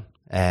plan.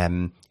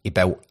 He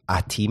built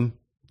a team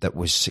that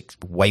was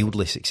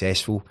wildly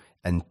successful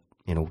and,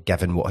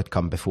 given what had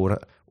come before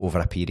it over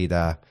a period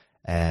of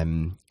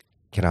kind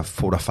of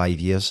 4 or 5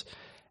 years.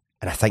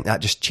 And I think that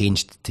just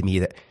changed to me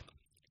that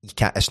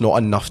it's not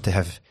enough to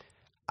have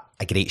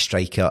a great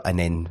striker and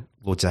then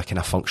loads of kind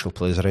of functional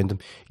players around him.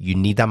 You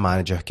need a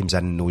manager who comes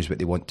in and knows what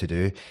they want to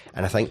do.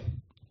 And I think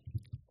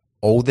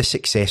all the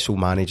successful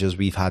managers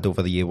we've had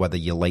over the year, whether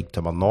you liked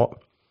him or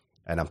not,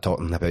 and I'm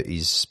talking about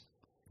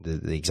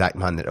the exact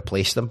man that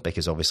replaced him,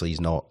 because obviously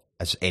he's not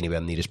as anywhere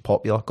near as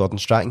popular, Gordon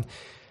Strachan.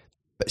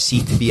 But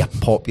see to be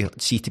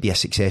a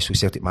successful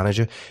Celtic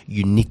manager,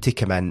 you need to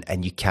come in,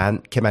 and you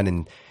can't come in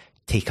and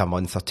take a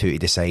month or two to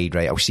decide,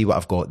 right, I'll see what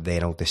I've got,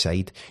 then I'll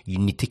decide. You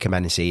need to come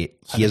in and say,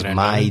 here's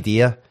my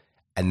idea,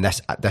 and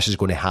this is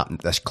going to happen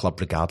at this club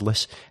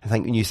regardless. I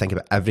think when you think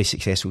about every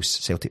successful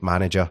Celtic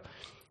manager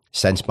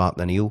since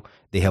Martin O'Neill,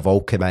 they have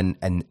all come in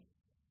and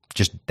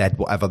just did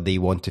whatever they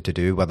wanted to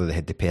do, whether they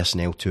had the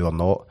personnel to or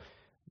not.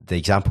 The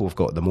example we've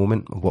got at the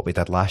moment of what we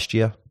did last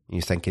year,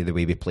 you think of the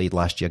way we played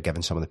last year,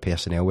 given some of the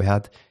personnel we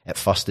had, at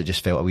first it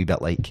just felt a wee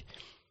bit like,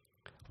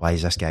 why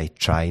is this guy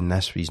trying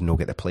this? He's not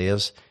got the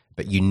players.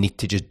 But you need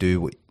to just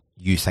do what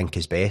you think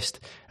is best.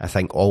 I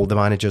think all the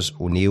managers,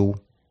 O'Neill,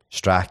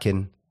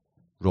 Strachan,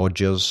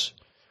 Rodgers,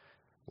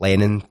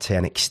 Lennon to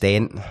an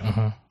extent,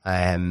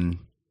 and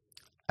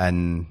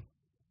Ange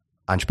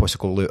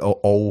Postecoglou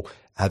all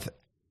have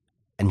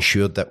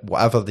ensured that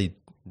whatever they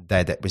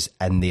did, it was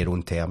in their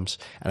own terms.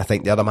 And I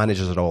think the other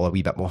managers are all a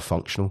wee bit more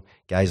functional.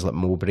 Guys like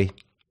Mowbray,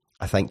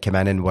 I think, came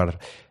in and were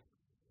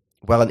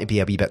willing to be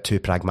a wee bit too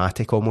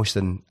pragmatic almost,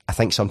 and I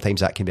think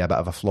sometimes that can be a bit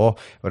of a flaw,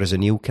 whereas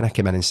O'Neill kind of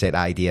came in and set the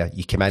idea.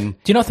 You come in, do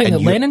you not think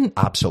that Lennon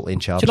absolutely in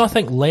charge? Do you not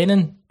think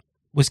Lennon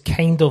was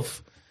kind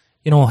of,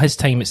 his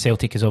time at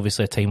Celtic is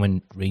obviously a time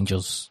when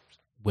Rangers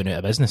went out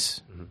of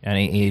business, and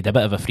he had a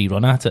bit of a free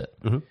run at it.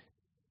 Do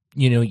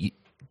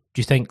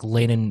you think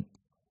Lennon,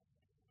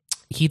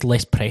 he had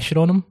less pressure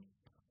on him?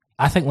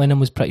 I think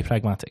Lennon was pretty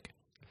pragmatic,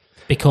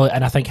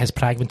 and I think his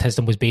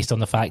pragmatism was based on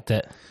the fact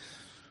that,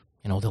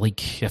 the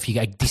league, if you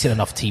get a decent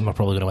enough team, we're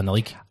probably going to win the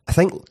league. I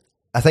think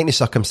the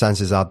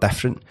circumstances are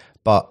different,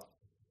 but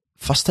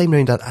first time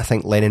round, I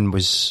think Neil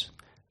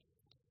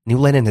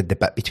Lennon had the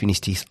bit between his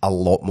teeth a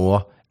lot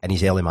more in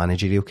his early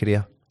managerial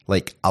career,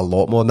 like a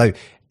lot more. Now,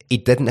 he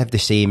didn't have the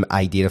same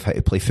idea of how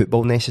to play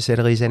football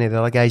necessarily as any of the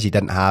other guys. He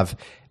didn't have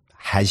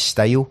his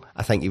style.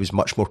 I think he was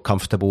much more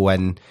comfortable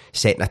in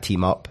setting a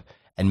team up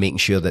and making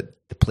sure that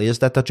the players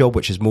did their job,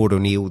 which is more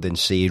O'Neill than,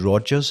 say,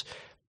 Rodgers.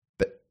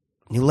 But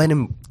Neil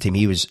Lennon, to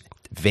me, was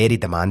very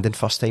demanding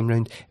first time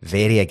round,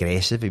 very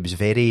aggressive.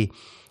 He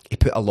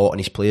put a lot on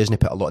his players and he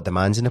put a lot of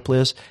demands on the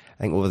players.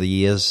 I think over the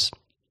years,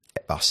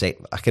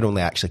 I can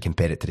only actually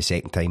compare it to the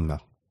second time,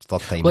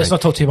 third time. Let's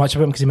not talk too much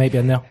about him because he might be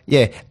in there.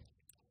 Yeah,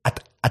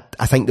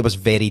 I think there was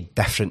very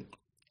different.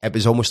 It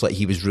was almost like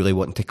he was really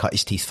wanting to cut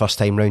his teeth first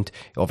time round.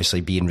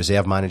 Obviously, being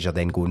reserve manager,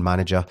 then going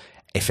manager,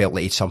 it felt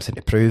like he had something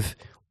to prove.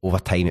 Over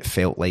time, it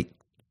felt like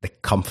the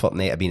comfort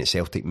net of being at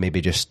Celtic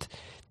maybe just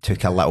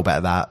took a little bit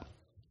of that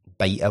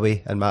bite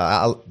away. And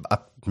I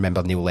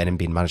remember Neil Lennon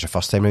being manager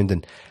first time round,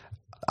 and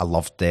I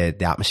loved the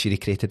atmosphere he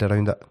created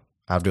around it.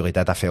 I really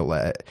did. I felt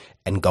like it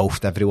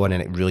engulfed everyone,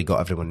 and it really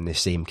got everyone on the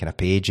same kind of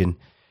page, and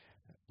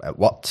it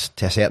worked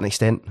to a certain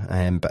extent.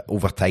 But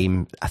over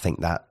time, I think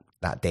that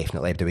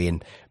definitely ebbed away,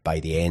 and by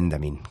the end, I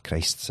mean,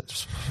 Christ,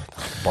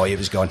 boy, it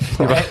was gone.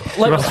 You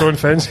were throwing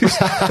fences.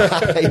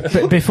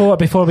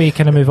 Before we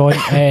kind of move on,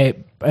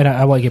 and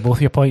I want to get both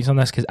of your points on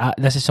this, because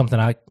this is something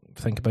I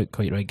think about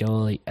quite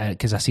regularly,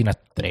 because I've seen a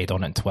thread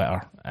on it on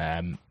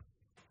Twitter.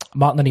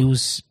 Martin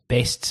O'Neill's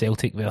best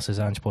Celtic versus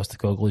Ange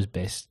Postecoglou's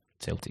best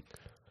Celtic.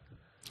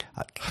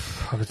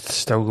 I would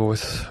still go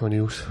with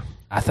O'Neill's.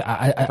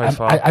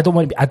 I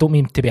don't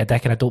mean to be a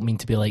dick, and I don't mean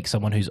to be like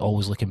someone who's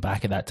always looking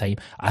back at that time.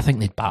 I think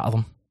they'd batter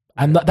them.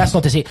 And that's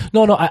not to say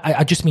no.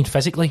 I just mean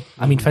physically.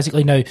 I mean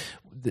physically now.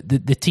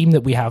 The team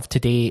that we have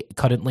today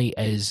currently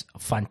is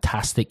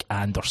fantastic,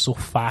 and they're so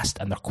fast,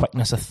 and their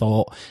quickness of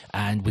thought,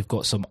 and we've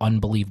got some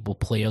unbelievable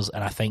players,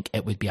 and I think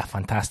it would be a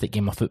fantastic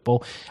game of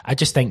football. I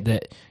just think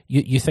that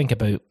you think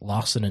about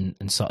Larsson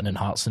and Sutton and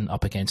Hartson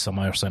up against some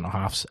of our centre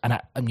halves, and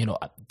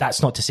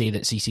that's not to say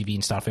that CCV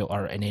and Starfelt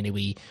are in any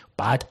way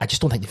bad. I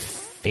just don't think they've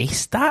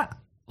faced that.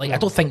 I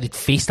don't think they'd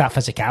face that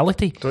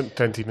physicality. Don't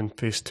tend to even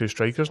face two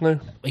strikers now.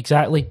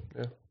 Exactly.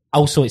 Yeah.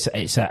 Also, it's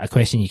a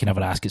question you can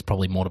never ask. It's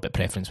probably more about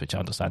preference, which I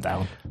understand,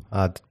 Alan.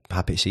 I'd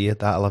happy to see you at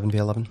that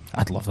 11v11.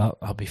 I'd love that.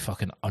 That'd be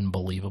fucking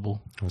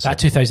unbelievable. That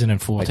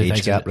 2004,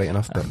 age gap right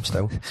enough, but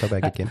still be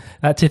a good game.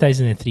 That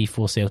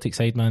 2003-4 Celtic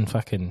side, man,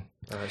 fucking.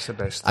 It's the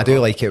best. I do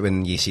like it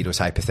when you see those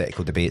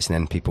hypothetical debates and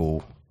then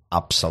people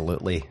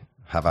absolutely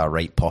have a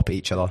right pop at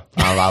each other.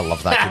 I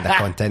love that kind of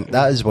content.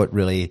 That is what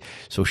really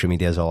social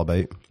media is all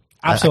about.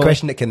 Absolutely. A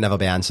question that can never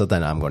be answered,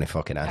 then I'm going to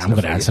fucking answer. I'm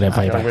going to answer it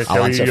for you.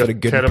 I'll answer for a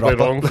good and proper.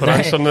 Wrong for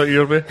answering it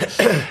your way.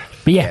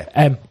 But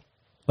yeah,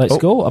 let's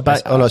go.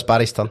 No, it's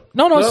Barry's turn.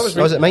 No,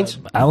 was it mine?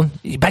 Alan,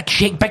 big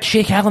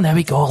shake, Alan. There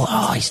we go.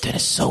 Oh, he's doing it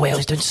so well.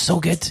 He's doing so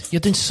good.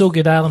 You're doing so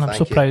good, Alan. I'm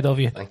so proud of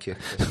you. Thank you.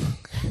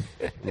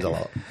 Means a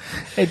lot.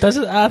 It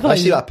doesn't.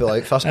 Let's see what I pull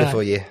out first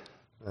before you.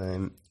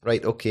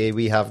 Right, okay,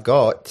 we have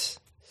got.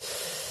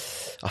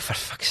 Oh, for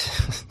fuck's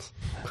sake.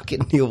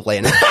 Fucking Neil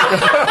Lennon.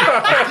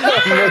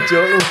 I'm not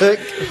joking, look.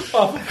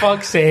 Oh, for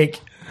fuck's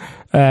sake.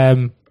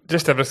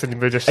 Just everything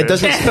we just said. It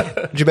doesn't.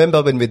 Do you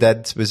remember when we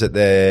was it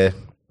the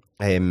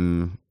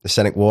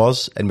Cynic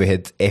Wars, and we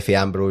had Effie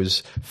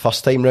Ambrose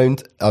first time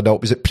round? Or no,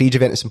 was it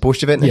pre-Juventus and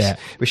post-Juventus? Yeah.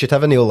 We should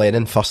have a Neil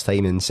Lennon first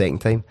time and second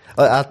time.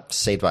 I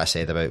said what I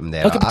said about him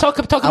there. Okay, but talk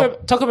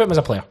about him as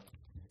a player.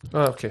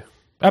 Oh, okay.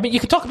 I mean,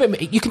 you can talk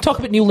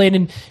about Neil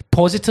Lennon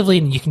positively,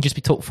 and you can just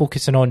be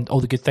focusing on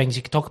all the good things.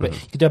 You can talk about,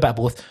 you can do a bit of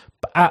both.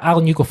 But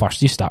Alan, you go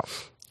first. You start.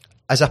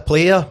 As a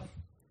player,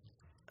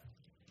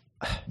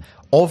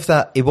 of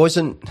that, he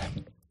wasn't.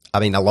 I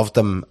mean, I loved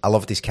him. I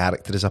loved his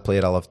character as a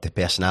player. I loved the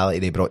personality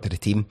they brought to the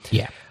team.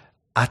 Yeah.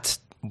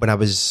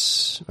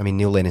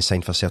 Neil Lennon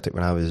signed for Celtic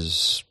when I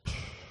was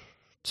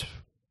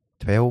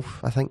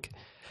 12, I think.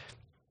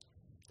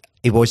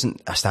 He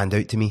wasn't a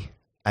standout to me,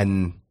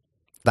 and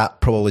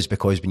that probably is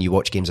because when you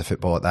watch games of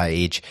football at that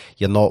age,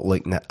 you're not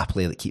looking at a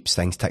player that keeps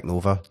things ticking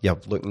over. You're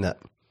looking at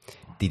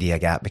Didier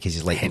Agat because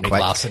he's lightning quick.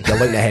 Larsson. You're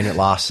looking at Henrik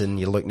Larsson.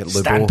 You're looking at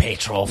Lubo. Stan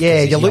Petrov.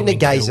 Yeah, you're looking at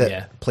guys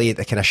that play at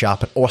the kind of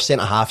sharp, or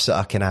centre halves that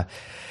are kind of,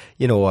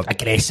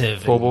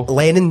 aggressive.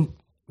 Lennon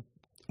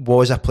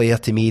was a player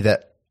to me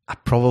that I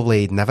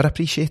probably never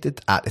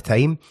appreciated at the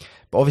time.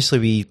 But obviously,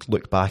 we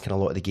look back in a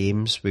lot of the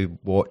games we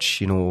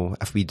watch.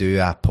 If we do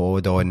a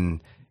pod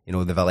on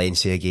the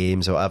Valencia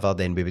games or whatever,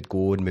 then we would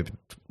go and we would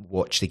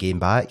watch the game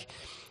back.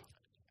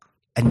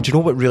 And do you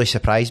know what really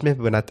surprised me?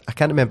 When I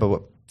can't remember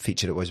what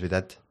feature it was we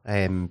did, but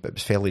it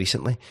was fairly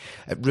recently.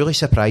 It really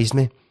surprised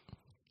me.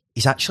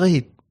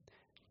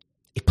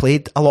 He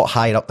played a lot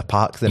higher up the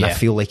park than I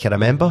feel like I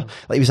remember.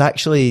 Like, he was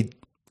actually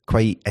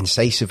quite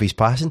incisive with his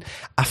passing.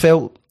 I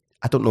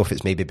don't know if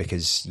it's maybe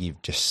because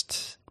you've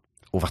just,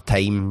 over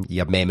time,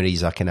 your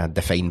memories are kind of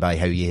defined by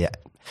how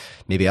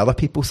maybe other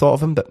people thought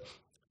of him, but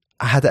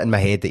I had it in my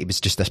head that he was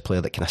just this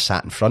player that kind of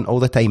sat in front all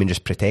the time and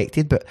just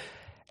protected, but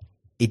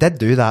he did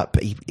do that,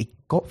 but he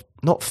got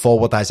not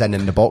forward as in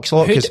the box a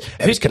lot, because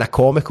it was kind of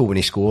comical when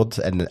he scored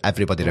and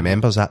everybody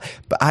remembers that,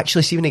 but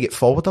actually see when he get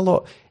forward a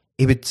lot,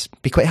 he would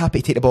be quite happy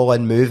to take the ball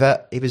in, move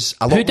it. He was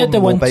a lot more mobile. Who did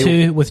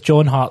the 1-2 with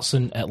John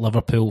Hartson at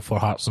Liverpool for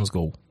Hartson's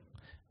goal?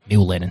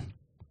 Neil Lennon.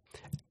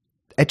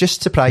 It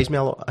just surprised me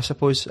a lot, I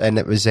suppose, and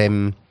it was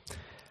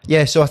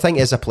so I think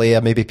as a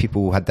player, maybe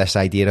people had this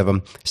idea of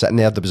him sitting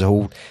there. There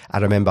was I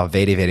remember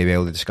very, very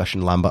well the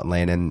discussion, Lambert and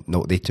Lennon,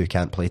 no, they two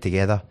can't play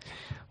together.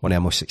 One of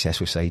the most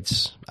successful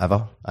sides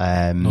ever.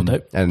 No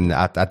doubt. And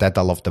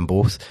I loved them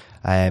both.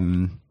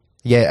 And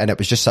it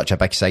was just such a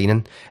big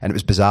signing. And it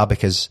was bizarre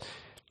because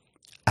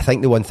I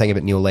think the one thing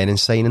about Neil Lennon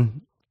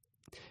signing,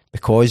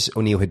 because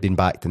O'Neill had been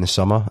backed in the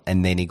summer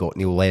and then he got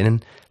Neil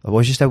Lennon, there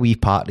was just a wee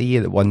part of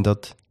you that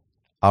wondered,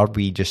 are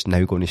we just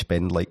now going to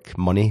spend like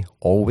money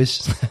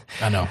always?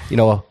 I know. You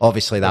know,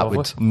 obviously that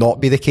would not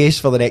be the case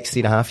for the next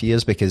 3.5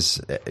 years because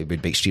it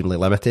would be extremely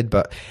limited,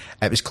 but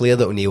it was clear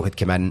that O'Neill had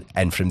come in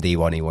and from day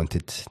one he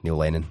wanted Neil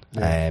Lennon.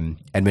 Yeah.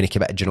 And when he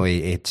came in, you know,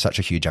 he had such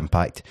a huge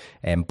impact,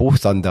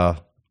 both under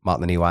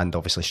Martin O'Neill and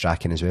obviously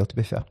Strachan as well, to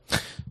be fair.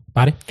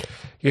 Barry?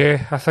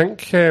 Yeah, I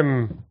think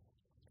it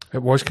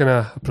was kind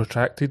of a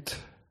protracted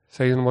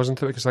signing,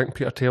 wasn't it? Because I think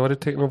Peter Taylor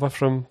had taken over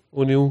from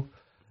O'Neill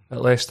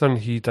at Leicester and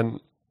he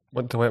didn't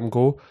want to let him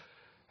go.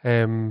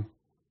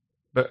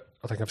 But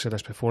I think I've said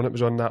this before, and it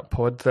was on that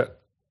pod that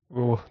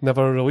we'll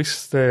never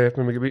released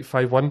when we beat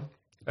 5-1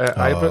 at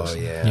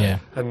Ibrox. Yeah.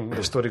 And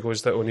the story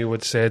goes that O'Neill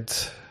had said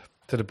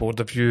to the board,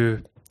 if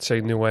you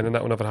sign Neil Lennon,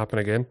 that will never happen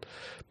again.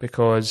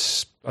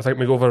 Because I think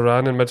we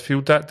overran in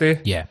midfield that day.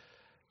 Yeah.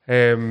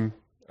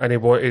 And he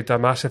wanted a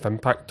massive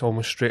impact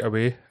almost straight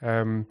away.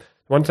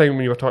 One thing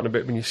when you were talking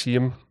about when you see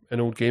him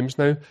in old games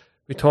now,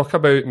 we talk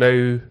about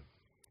now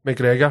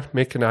McGregor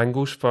making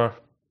angles to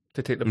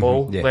take the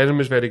ball. Yeah. Lennon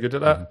was very good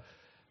at that.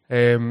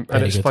 And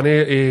it's good.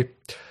 funny,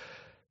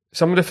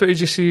 some of the footage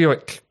you see,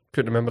 like,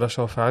 couldn't remember this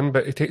offhand,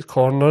 but he takes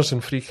corners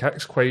and free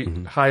kicks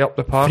quite high up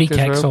the park. Free as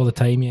kicks well. all the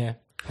time, yeah.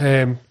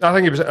 I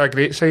think it was a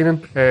great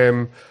signing.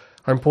 An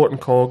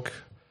important cog,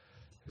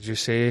 as you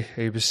say.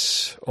 He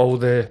was all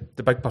the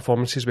big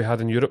performances we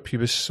had in Europe. He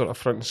was sort of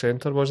front and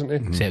centre, wasn't he?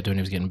 Except when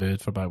he was getting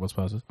booed for backwards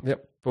passes.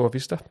 Yep, Boa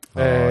Vista.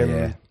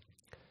 Yeah.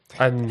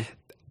 And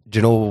Do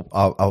you know,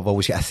 I've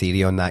always got a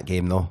theory on that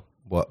game though.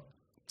 What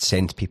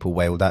sent people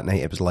wild that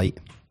night? It was light.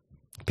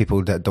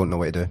 People that don't know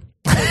what to do.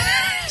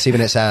 See,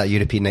 when it's a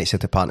European night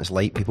out apart and it's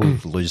light, people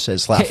lose.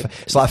 It's like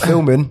a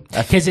full moon.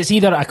 Because it's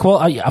either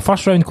a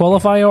first round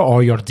qualifier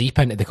or you're deep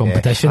into the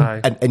competition.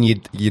 Aye. And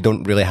you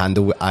don't really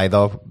handle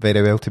either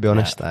very well, to be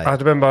honest. I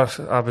remember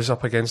I was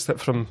up against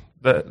it from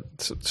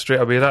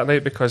straight away that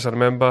night because I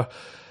remember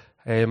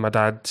my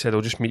dad said,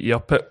 I'll just meet you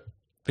up at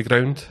the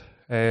ground.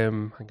 I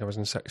think I was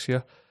in 6th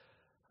year.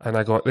 And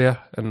I got there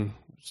and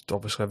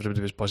obviously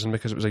everybody was buzzing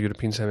because it was a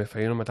European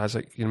semi-final. My dad's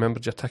like, you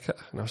remembered your ticket?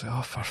 And I was like,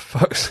 oh, for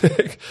fuck's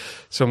sake.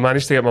 So I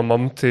managed to get my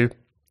mum to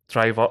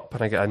drive up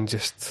and I get in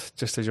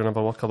just as You'll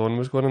Never Walk Alone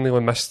was going and they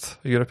only missed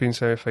a European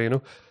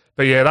semi-final.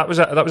 But yeah, that was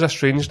a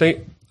strange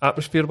night,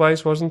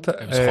 atmosphere-wise, wasn't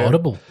it? It was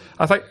horrible.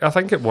 I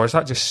think it was.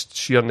 That just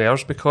sheer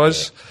nerves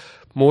because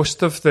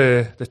most of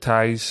the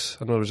ties,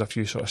 I know there was a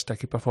few sort of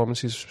sticky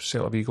performances,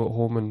 Celtic Vigo at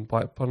home and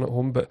Blackburn at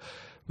home, but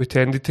we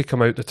tended to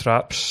come out the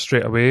traps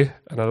straight away,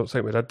 and I don't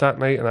think we did that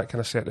night, and that kind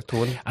of set the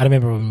tone. I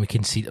remember when we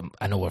conceded.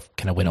 I know we've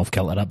kind of went off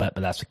kilter a bit,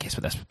 but that's the case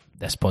what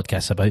this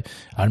podcast's about.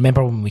 I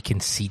remember when we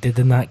conceded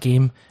in that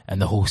game, and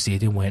the whole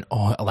stadium went,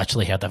 oh, I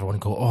literally heard everyone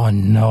go, oh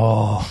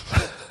no,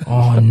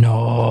 oh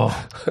no,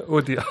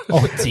 Oh dear.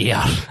 oh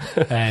dear.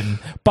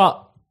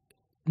 But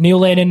Neil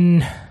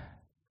Lennon, how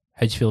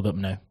do you feel about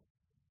him now?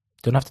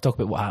 Don't have to talk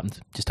about what happened.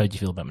 Just how do you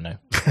feel about him now?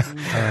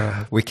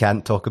 We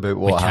can't talk about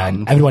what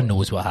happened. Everyone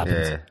knows what happened.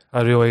 Yeah.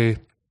 I really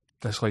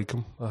dislike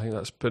him. I think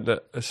that's putting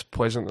it as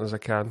pleasant as I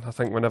can. I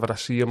think whenever I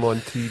see him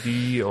on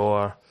TV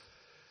or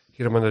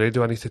hear him on the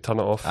radio, I need to turn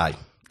it off. Aye.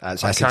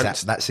 That's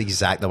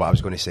exactly what I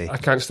was going to say. I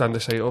can't stand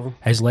the sight of him.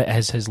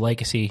 Has his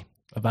legacy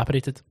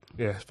evaporated?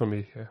 Yeah, for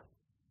me, yeah.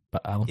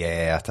 But Alan?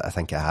 Yeah, I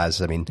think it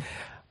has. I mean,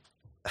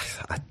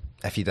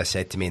 if you'd have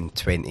said to me in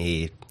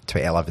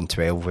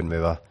 2011-12 when we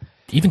were...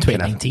 Even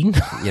 2019?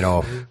 You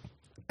know...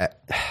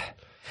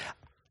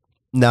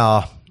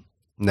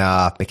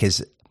 No,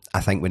 because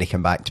I think when he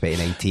came back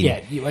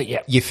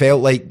 2019, you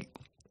felt like...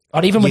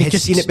 Or even when you had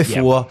just seen it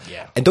before.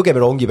 Yeah. And don't get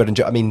me wrong, you were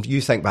enjoying... I mean, you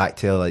think back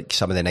to like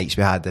some of the nights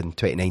we had in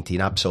 2019,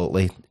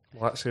 absolutely.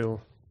 Lazio,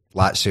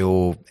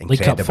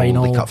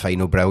 incredible. League Cup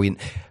final, brilliant.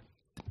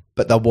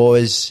 But there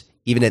was,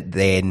 even at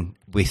then,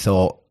 we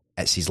thought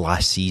it's his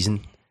last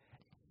season.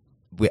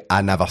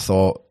 I never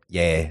thought,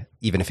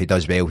 even if he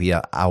does well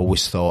here, I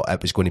always thought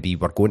it was going to be,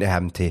 we're going to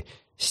have him to,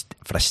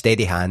 for a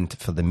steady hand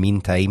for the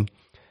meantime.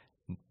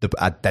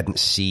 I didn't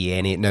see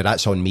any. Now,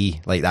 that's on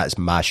me. Like, that's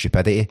my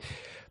stupidity.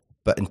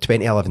 But in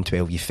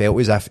 2011-12, you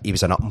felt as if he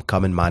was an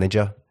up-and-coming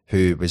manager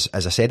who was,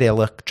 as I said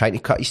earlier, trying to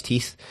cut his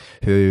teeth,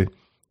 who,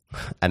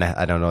 and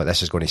I don't know,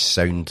 this is going to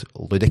sound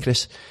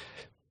ludicrous,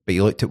 but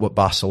you looked at what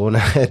Barcelona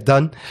had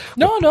done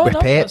with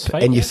Pep, that's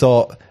fine, and you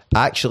thought,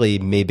 actually,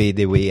 maybe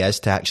the way is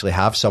to actually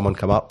have someone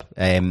come up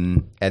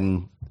and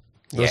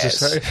Knows the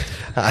City.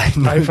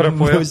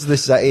 Knows the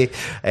City.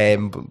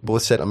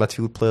 Both centre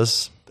midfield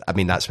players. I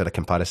mean, that's where the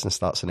comparison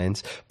starts and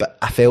ends. But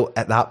I felt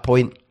at that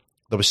point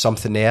there was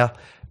something there.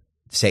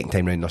 Second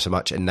time round, not so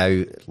much. And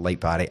now, like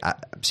Barry,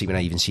 when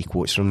I even see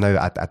quotes from him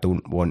now, I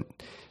don't want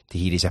to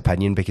hear his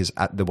opinion because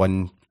at the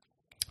one,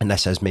 and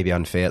this is maybe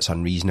unfair, it's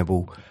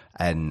unreasonable,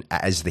 and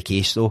it is the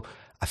case though.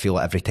 I feel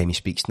like every time he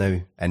speaks now,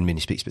 and when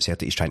he speaks about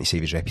Celtic, he's trying to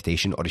save his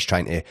reputation or he's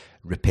trying to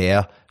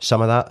repair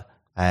some of that.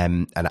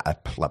 And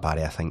like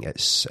Barry, I think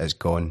it's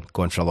gone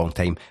for a long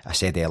time. I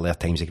said earlier,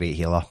 time's a great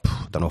healer.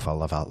 Don't know if I'll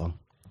live that long.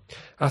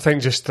 I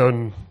think just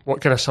on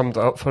what kind of summed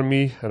it up for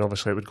me, and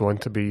obviously it would go on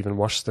to be even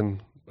worse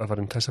than ever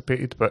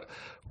anticipated, but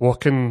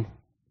walking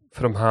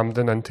from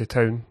Hampden into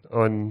town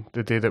on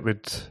the day that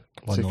we'd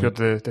secured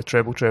the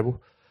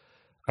treble,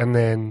 and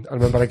then I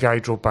remember a guy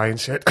drove by and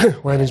said,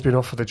 Lennon's been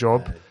offered the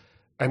job,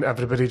 and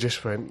everybody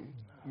just went,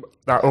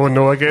 oh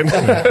no again.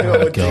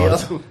 Oh,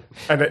 God.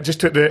 And it just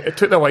took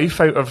the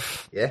life out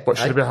of what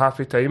should be a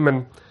happy time,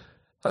 and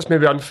that's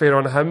maybe unfair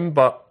on him,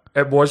 but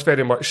it was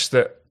very much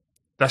that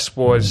this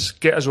was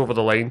get us over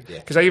the line.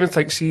 Because I even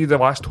think, see the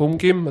last home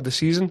game of the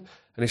season,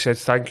 and he said,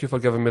 thank you for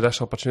giving me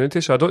this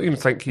opportunity. So I don't even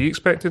think he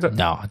expected it.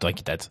 No, I don't think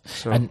he did.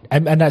 So.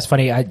 And that's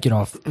funny. I've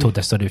told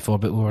this story before,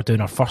 but we were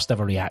doing our first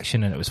ever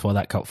reaction, and it was for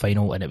that cup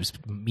final, and it was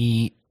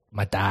me,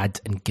 my dad,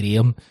 and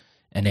Graham,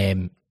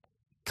 and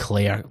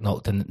Claire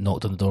knocked on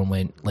the door and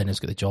went,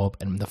 Lennon's got the job.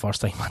 And the first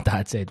thing my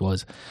dad said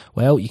was,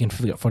 well, you can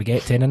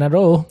forget 10 in a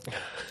row.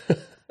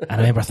 And I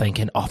remember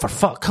thinking, oh, for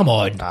fuck, come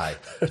on. Aye.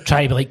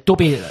 Try to be like, don't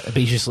be, but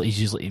he's just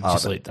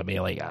like to me,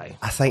 like, aye.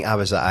 I think I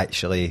was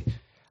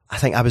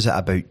at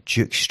about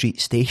Duke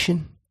Street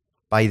Station.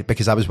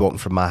 Because I was walking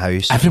from my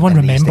house. Everyone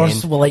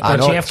remembers, when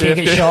JFK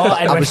gets shot.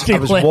 And I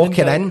was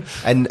walking in,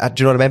 and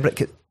do you not remember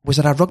it? Was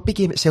there a rugby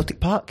game at Celtic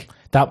Park?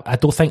 That I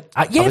don't think.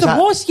 There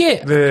was.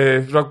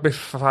 The rugby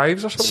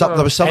fives or something.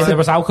 There was something. There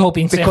was alcohol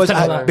being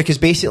served. Because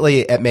basically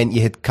it meant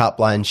you had carte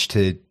blanche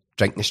to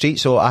drink in the street.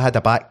 So I had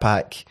a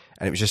backpack,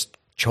 and it was just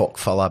chock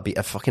full of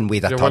a fucking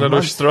weighed a ton. One of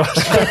those straws.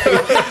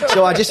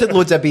 So I just had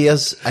loads of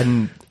beers,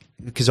 and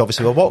because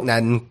obviously we're walking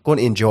in, going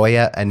to enjoy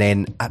it, and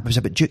then it was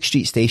about Duke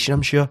Street Station,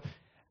 I'm sure,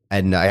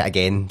 and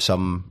again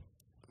some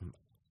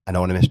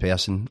anonymous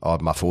person, or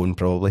my phone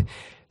probably,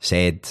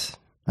 said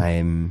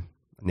Neil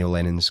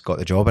Lennon's got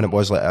the job, and it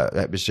was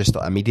just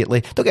like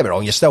immediately. Don't get me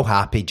wrong, you're still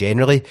happy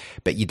generally,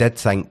 but you did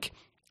think.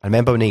 I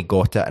remember when he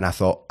got it, and I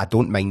thought, I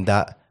don't mind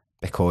that,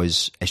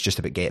 because it's just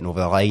about getting over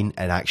the line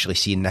and actually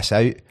seeing this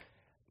out.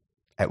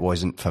 It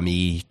wasn't for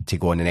me to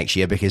go on the next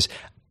year, because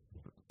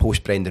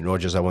post Brendan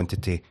Rodgers, I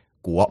wanted to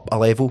go up a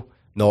level,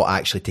 not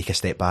actually take a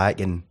step back.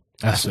 And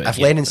if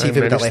Lennon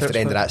would have left at the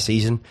end of that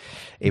season,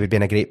 he would be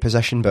in a great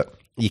position. But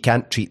you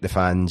can't treat the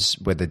fans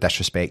with the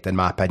disrespect, in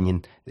my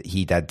opinion, that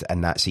he did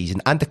in that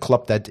season, and the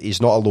club did.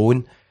 He's not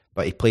alone,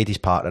 but he played his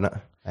part in it,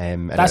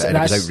 and it was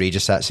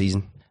outrageous that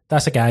season.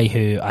 That's a guy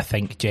who I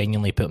think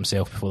genuinely put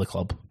himself before the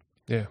club.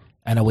 Yeah.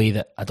 In a way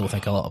that I don't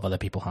think a lot of other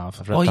people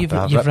have. You've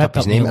ripped up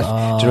his name. Do you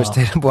know what's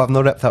terrible? I've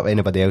not ripped up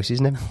anybody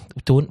else's name.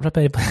 Don't rip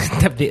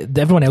anybody.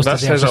 Everyone else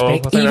deserves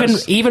respect.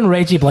 Even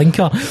Reggie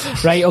Blinker.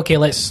 Right, okay,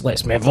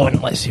 let's move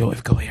on. Let's see what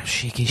we've got here.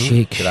 Shaky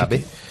shake. Should that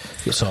be?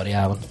 Sorry,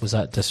 Alan. Was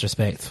that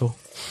disrespectful?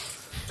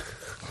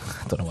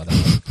 I don't know what that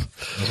was.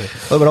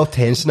 Well, we're all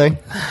tense now.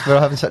 We're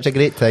all having such a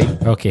great time.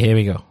 Okay, here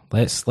we go.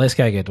 Let's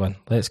get a good one.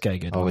 Always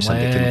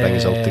somebody can bring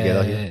us all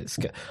together here.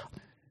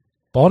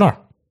 Bonner.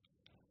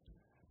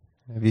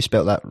 Have you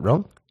spelt that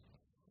wrong?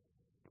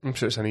 I'm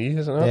sure it's an E,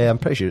 isn't it? Yeah, I'm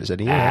pretty sure it's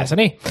an E. It's an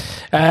E.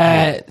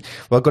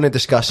 We're going to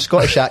discuss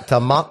Scottish actor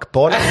Mark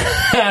Bonner.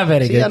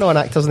 Very good. I know an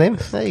actor's name.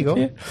 There you go.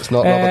 Yeah. It's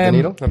not Robert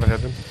De Niro. Never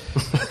heard him.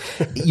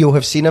 You'll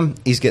have seen him.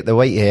 He's got the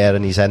white hair,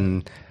 and he's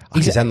in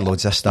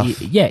loads of stuff.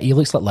 He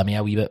looks like Lemmy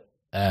a wee bit.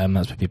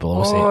 That's what people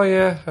always say. Oh,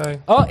 yeah. Aye.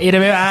 Oh,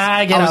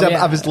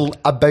 I was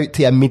about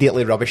to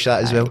immediately rubbish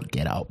that as well.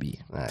 Get out, me.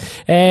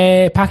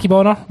 Packy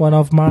Bonner, one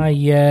of my...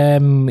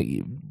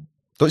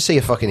 Don't say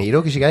you're fucking hero,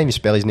 because you can't even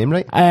spell his name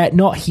right.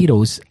 Not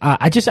heroes.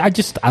 I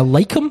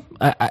like him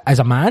as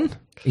a man.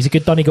 He's a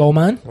good Donegal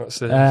man.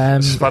 That's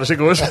as far as it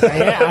goes.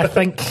 I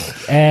think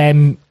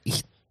he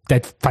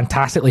did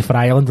fantastically for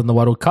Ireland in the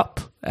World Cup.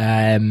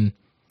 That's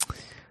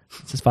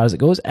as far as it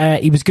goes.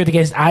 He was good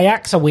against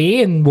Ajax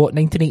away in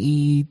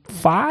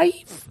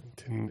 1985?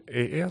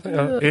 1980, I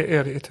think. 80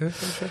 or 82, I'm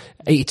sure.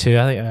 82,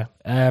 I think.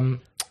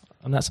 And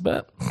that's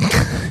about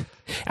it.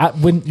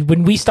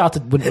 When we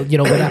started,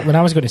 when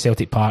I was going to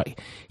Celtic Park,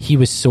 he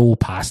was so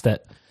past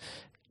it.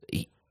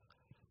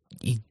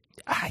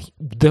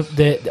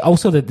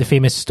 Also the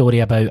famous story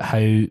about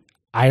how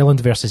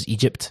Ireland versus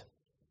Egypt,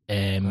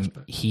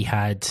 he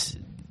had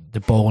the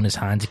ball in his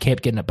hands. He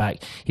kept getting it back.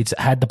 He'd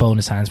had the ball in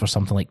his hands for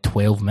something like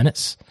 12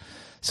 minutes,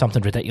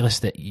 something ridiculous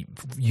that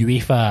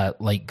UEFA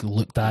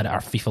looked at it, or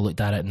FIFA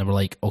looked at it, and they were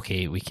like,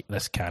 "Okay,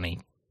 this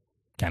can't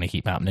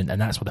keep happening." And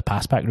that's where the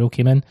pass back rule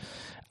came in.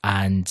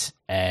 And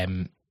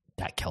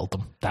that killed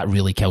him. That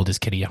really killed his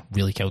career.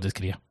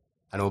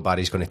 I know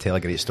Barry's going to tell a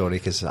great story,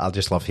 because I'll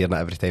just love hearing it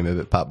every time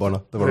about Pat Bonner,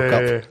 the World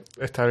Cup.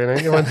 Italian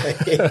 91.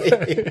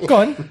 Go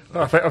on.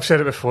 I think I've said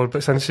it before,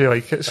 but since you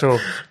like it, so...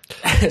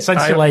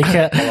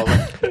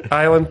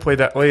 Ireland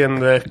played Italy in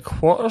the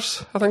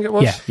quarters, I think it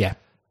was. Yeah.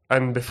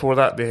 And before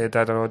that, they had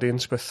an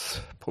audience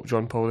with Pope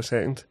John Paul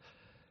II.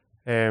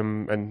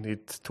 And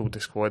he'd told the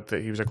squad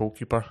that he was a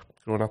goalkeeper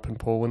growing up in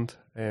Poland.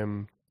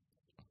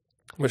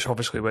 Which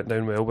obviously went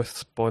down well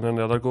with Bonner and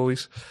the other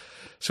goalies.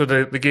 So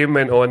the game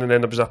went on, and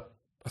then there was I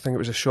think it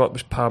was a shot,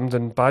 was palmed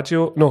in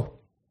Baggio. No,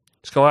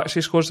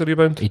 Scalacci scores the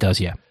rebound. He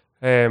does, yeah.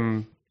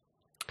 And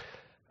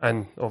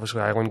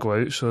obviously Ireland go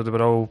out, so they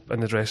were all in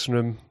the dressing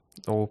room,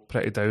 all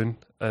pretty down.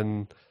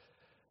 And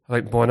I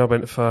think Bonner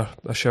went for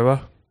a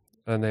shower,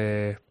 and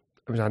it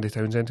was Andy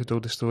Townsend who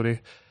told the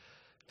story.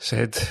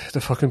 Said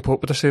the fucking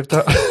Pope would have saved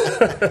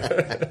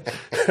that.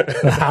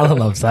 Alan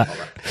loves that.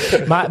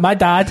 My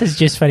dad has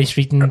just finished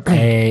reading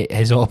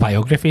his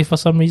autobiography for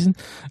some reason,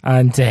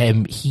 and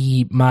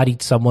he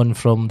married someone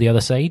from the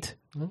other side,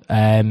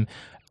 and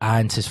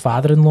his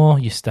father-in-law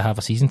used to have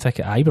a season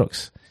ticket at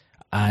Ibrox,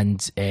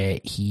 and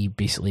he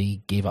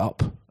basically gave it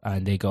up,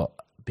 and they got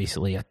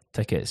basically a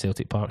ticket at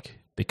Celtic Park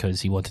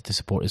because he wanted to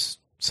support his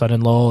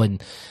son-in-law,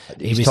 and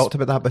he's talked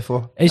about that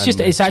before.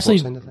 It's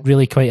actually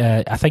really quite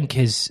I think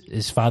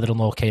his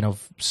father-in-law kind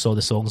of saw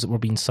the songs that were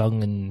being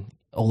sung and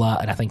all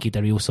that, and I think he had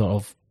a real sort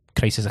of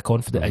crisis of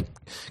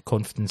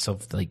confidence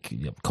of like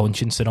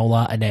conscience and all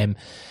that, and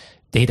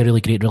they had a really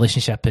great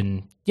relationship,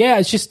 and yeah,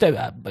 it's just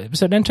it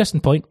was an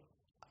interesting point.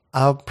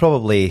 I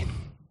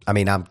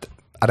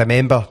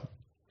remember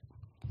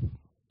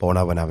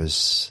Bonner when I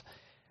was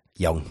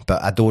young,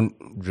 but I don't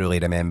really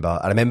remember.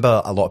 I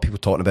remember a lot of people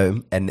talking about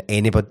him, and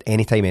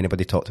anytime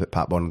anybody talked about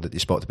Pat Bonner, that they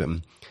spoke about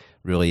him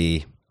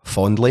really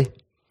fondly,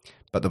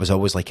 but there was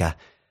always like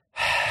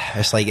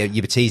it's like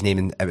you would say his name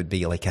and it would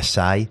be like a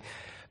sigh.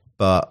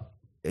 But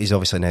he's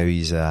obviously now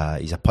he's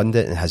a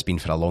pundit and has been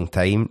for a long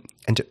time,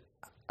 and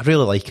I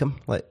really like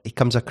him. Like, he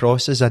comes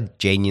across as a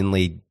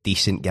genuinely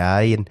decent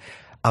guy, and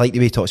I like the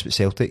way he talks about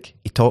Celtic.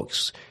 He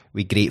talks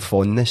with great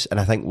fondness, and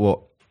I think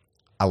what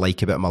I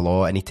like about him a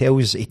lot, and he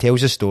tells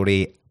a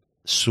story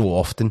so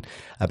often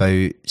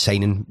about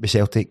signing with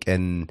Celtic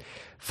and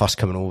first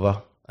coming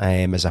over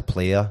as a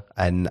player,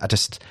 and I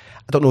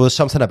don't know, there's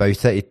something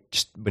about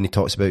it. When he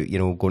talks about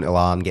going to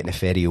Larne, getting a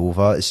ferry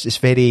over, it's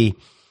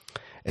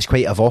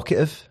quite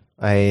evocative.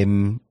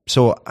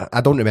 So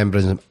I don't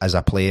remember as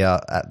a player.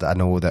 I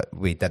know that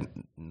we did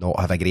not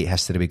have a great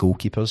history with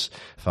goalkeepers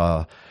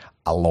for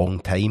a long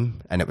time,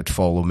 and it would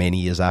follow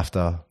many years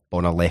after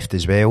Bonner left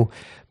as well,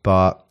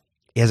 but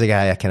he's a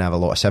guy I can have a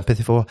lot of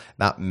sympathy for.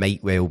 That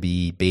might well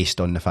be based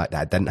on the fact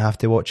that I didn't have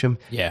to watch him.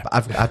 Yeah.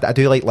 But I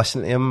do like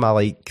listening to him. I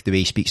like the way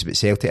he speaks about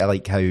Celtic. I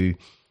like how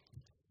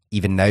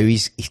even now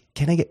he's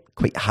kind of got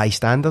quite high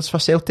standards for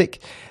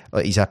Celtic.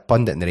 Like, he's a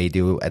pundit on the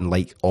radio, and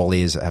like all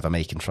he is have a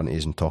mic in front of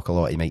us and talk a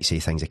lot. He might say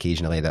things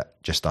occasionally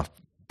that just are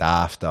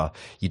daft or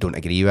you don't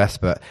agree with,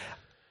 but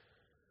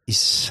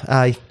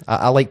I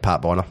like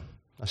Pat Bonner,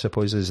 I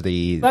suppose,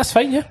 that's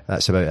fine, yeah.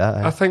 That's about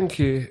it.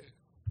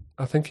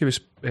 I think he was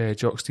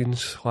Jock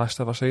Stein's last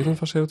ever signing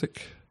for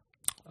Celtic.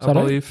 I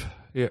believe.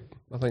 Yeah,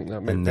 I think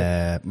that might in be.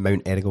 the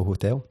Mount Erigo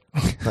Hotel.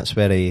 That's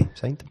where he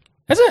signed.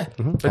 Is it?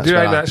 Mm-hmm. I do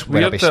think that's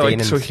weird.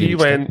 That, so he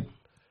went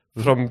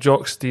from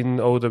Jock Stein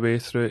all the way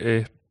through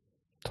to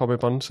Tommy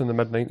Burns in the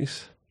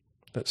mid-90s.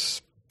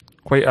 It's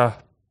quite a...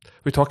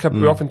 We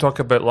often talk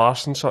about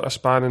Larson sort of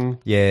spanning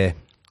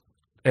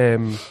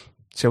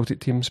Celtic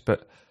teams,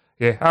 but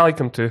yeah, I like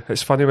him too.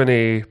 It's funny when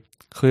he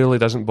clearly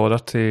doesn't bother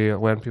to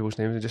learn people's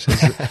names. He just says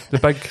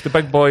the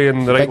big boy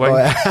in the right wing.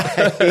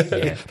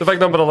 The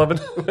big number 11.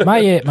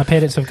 My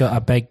parents have got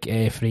a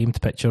big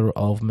framed picture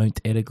of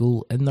Mount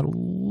Erigo in their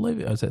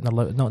living room. Is it in their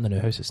not in the new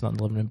house, it's not in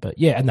the living room, but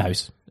yeah, in the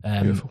house.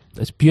 Beautiful.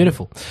 It's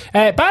beautiful.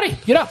 Barry,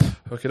 you're up.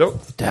 Okay, no.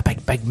 Do a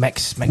big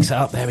mix it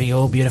up. There we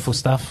go. Beautiful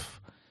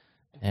stuff.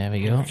 There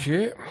we go.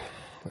 Okay,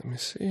 let me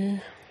see.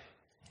 Here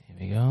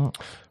we go.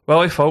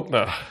 Willie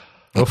Faulkner.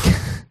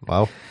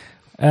 Wow.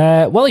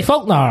 Willie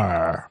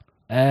Faulkner.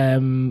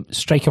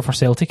 Striker for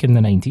Celtic in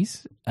the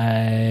 90s.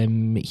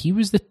 He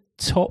was the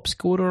top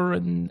scorer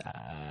in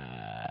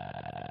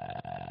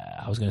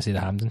I was going to say the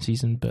Hampden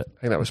season, but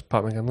I think that was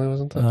Pat McGinley,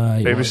 wasn't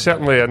it? He was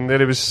certainly in there.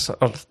 He was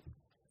our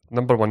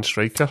number one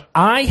striker.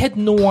 I had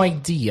no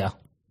idea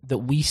that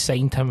we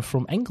signed him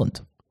from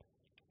England.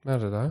 Where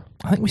did I?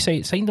 I think we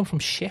signed him from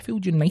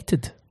Sheffield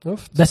United.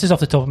 This is off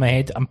the top of my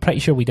head. I'm pretty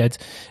sure we did.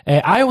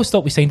 I always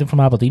thought we signed him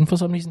from Aberdeen for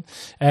some reason.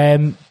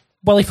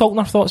 Willie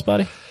Faulkner, thoughts,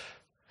 Barry?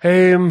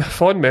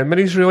 Fond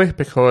memories, really,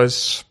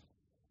 because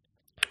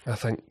I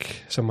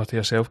think, similar to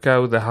yourself,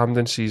 Gal, the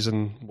Hampden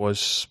season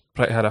was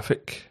pretty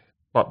horrific,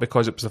 but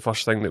because it was the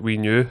first thing that we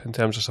knew in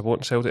terms of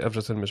supporting Celtic,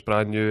 everything was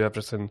brand new,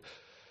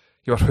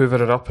 you were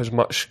hoovering up as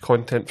much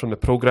content from the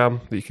programme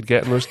that you could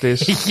get in those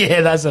days.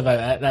 Yeah, that's about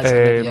it. That's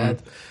about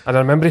it. And I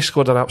remember he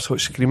scored an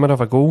absolute screamer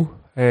of a goal.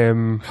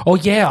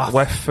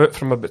 Left foot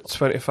from about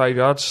 25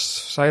 yards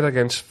side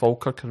against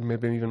Falkirk, or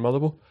maybe even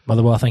Motherwell.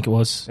 Motherwell, I think it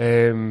was.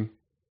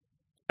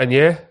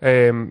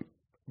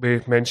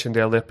 We mentioned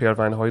earlier Pierre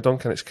Van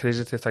Hooijdonk, and it's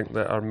crazy to think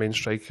that our main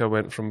striker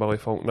went from Willie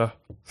Faulkner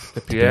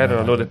to Pierre,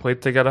 and I know they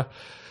played together.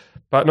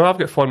 But no, I've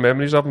got fond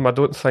memories of him. I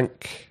don't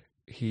think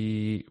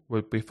he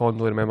would be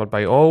fondly remembered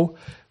by all,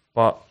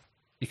 but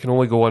you can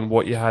only go on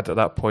what you had at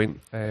that point.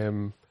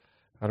 I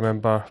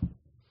remember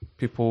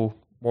people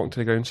walking to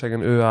the ground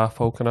singing "Ooh Ah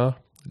Falconer."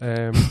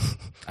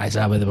 Is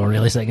that what they were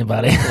really singing,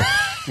 Barry?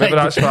 Maybe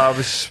that's what I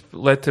was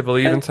led to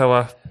believe until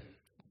I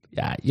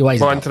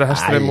got into the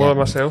history more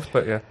myself.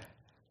 But yeah,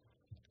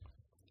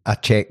 I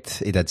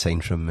checked. He did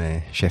sign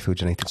from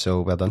Sheffield United,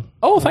 so well done.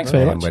 Oh, thanks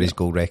very much. Where his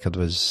goal record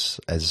was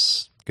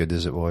as good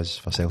as it was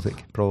for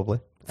Celtic, probably.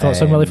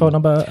 Thoughts on Willie Faulkner,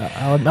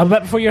 a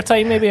bit before your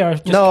time, maybe? Or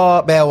just...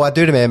 No, well, I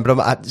do remember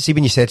him. See,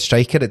 when you said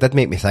striker, it did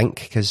make me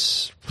think,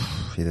 because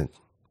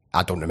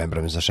I don't remember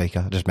him as a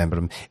striker. I just remember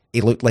him.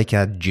 He looked like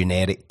a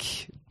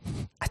generic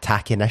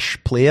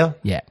attacking-ish player.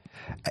 Yeah.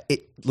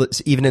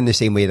 Even in the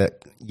same way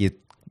that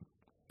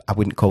I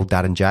wouldn't call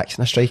Darren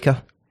Jackson a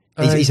striker.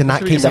 He's in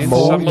that kind of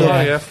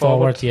mould.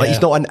 Forward. Yeah. But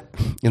he's not an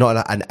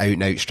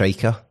out-and-out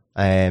striker.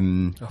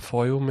 A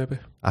foil, maybe.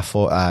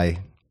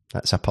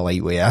 That's a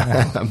polite way.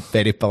 I'm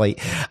very polite.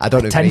 I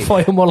don't have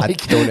Tinfoil, more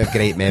like. I don't have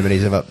great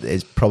memories of it.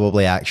 It's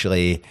probably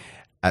actually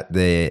at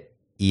the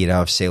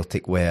era of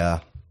Celtic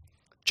where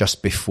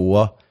just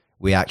before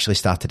we actually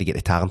started to get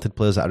the talented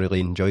players that I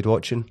really enjoyed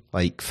watching,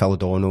 like Phil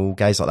O'Donnell,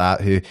 guys like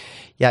that, who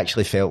you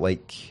actually felt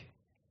like,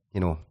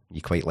 you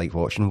quite like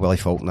watching. Willie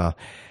Faulkner,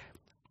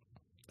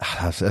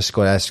 it's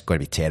going to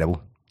be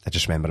terrible. I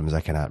just remember him as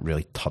a kind of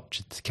really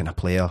touched kind of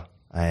player.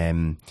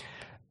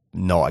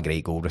 Not a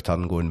great goal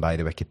return, going by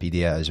the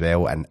Wikipedia as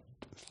well, and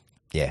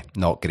yeah,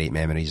 not great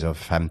memories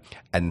of him.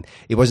 And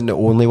he wasn't the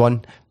only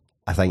one.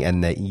 I think in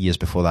the years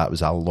before that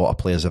was a lot of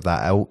players of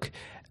that ilk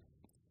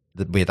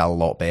that we had a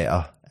lot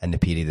better in the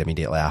period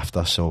immediately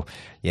after. So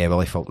yeah,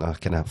 Willie Faulkner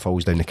kind of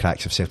falls down the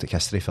cracks of Celtic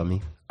history for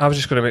me. I was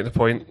just going to make the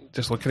point,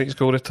 just looking at his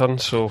goal return,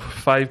 so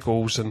 5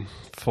 goals and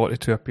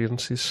 42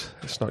 appearances.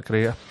 It's not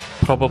great. I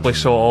probably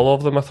saw all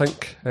of them, I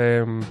think.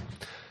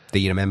 Do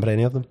you remember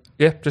any of them?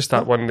 Yeah, just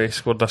that one they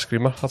scored a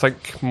screamer. I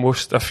think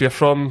most, if you're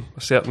from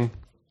a certain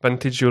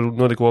vintage, you'll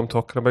know the goal I'm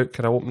talking about.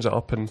 Kind of opens it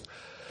up and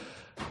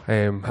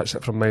hits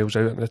it from miles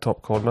out in the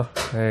top corner.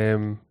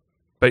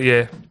 But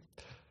yeah,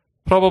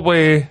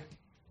 probably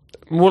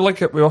more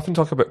like it. We often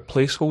talk about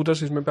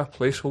placeholders. He's maybe a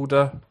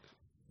placeholder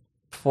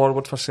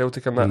forward for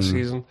Celtic in that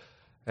season.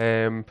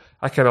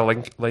 I kind of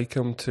like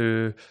him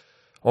to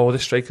all the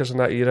strikers in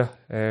that era,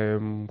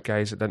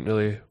 guys that didn't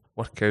really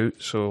work out.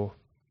 So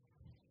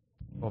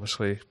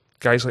obviously,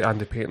 guys like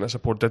Andy Payton, I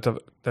suppose, did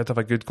have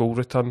a good goal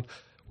return.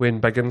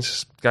 Wayne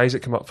Biggins, guys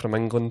that came up from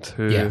England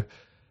who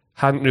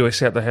hadn't really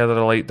set their head of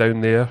the light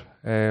down there,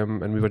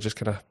 and we were just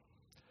kind of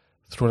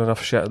throwing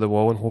enough shit at the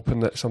wall and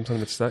hoping that something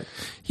would stick.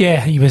 Yeah,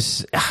 he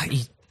was.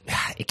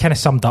 It kind of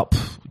summed up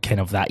kind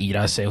of that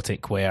era of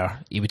Celtic where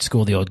he would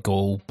score the odd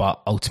goal,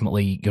 but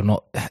ultimately you're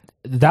not.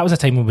 That was a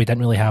time when we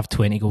didn't really have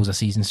 20 goals a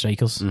season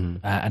strikers,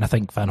 and I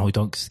think Van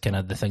Hooydonk's kind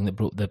of the thing that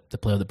broke the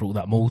player that broke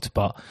that mould.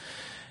 But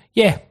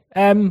yeah,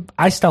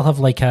 I still have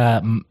like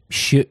a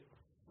shoot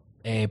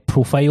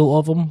profile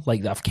of him,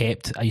 like that I've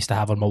kept. I used to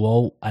have on my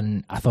wall,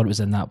 and I thought it was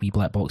in that wee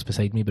black box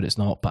beside me, but it's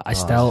not. But I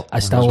still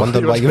was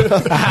wondering why you were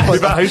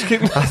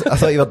housekeeping. I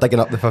thought you were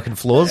digging up the fucking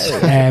floors.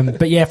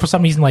 But yeah, for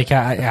some reason, like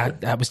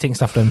I was taking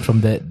stuff down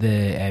from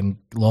the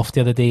loft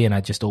the other day, and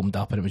I just opened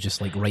up, and it was just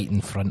like right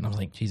in front. I was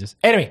like, Jesus.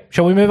 Anyway,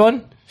 shall we move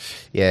on?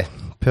 Yeah,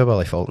 poor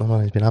Willie Faulkner,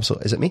 man. He's been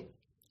absolute. Is it me?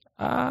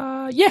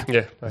 Yeah.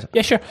 Right.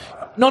 Yeah, sure.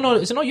 No,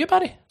 is it not you,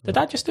 Barry? Did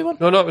I just do one?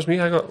 No, it was me.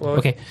 I got well,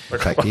 okay.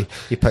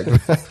 You picked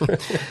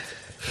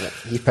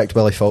you picked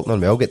Willie Faulkner,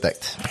 and we all get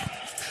dicked.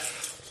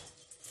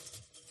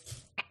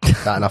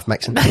 That enough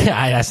mixing?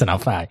 Aye, that's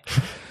enough. Aye.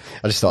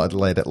 I just thought I'd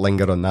let it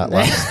linger on that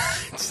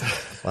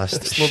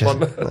last slow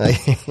burn.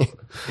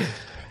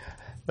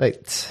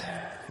 Right,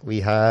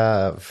 we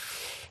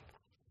have.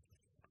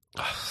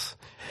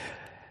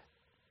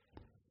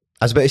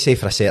 I was about to say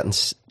for a certain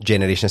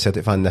generation of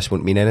Celtic fan this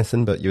won't mean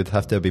anything, but you would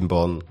have to have been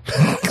born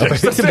about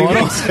 2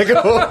 weeks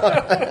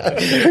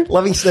ago.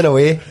 Livingston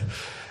away.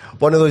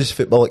 One of those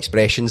football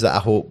expressions that I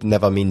hope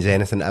never means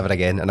anything ever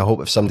again, and I hope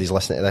if somebody's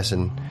listening to this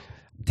in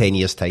 10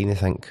 years' time, they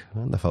think,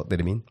 what the fuck did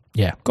he mean?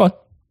 Yeah, go on.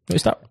 Let me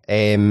start.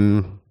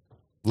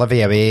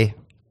 Livy away.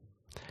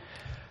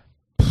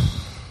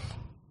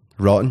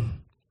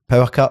 Rotten.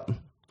 Power cut.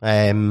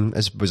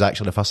 Was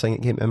actually the first thing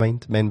that came to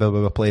mind. Remember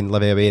we were playing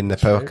Livy away in the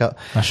Power Cup.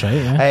 That's right,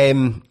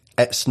 yeah.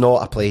 It's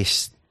not a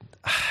place.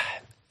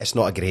 It's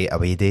not a great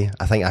away day.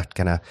 I think I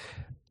kind of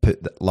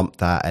lumped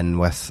that in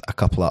with a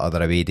couple of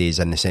other away days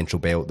in the Central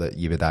Belt that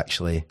you would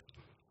actually.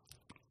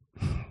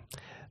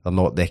 They're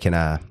not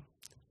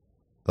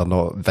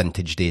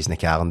vintage days in the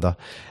calendar,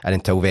 and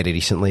until very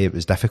recently it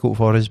was difficult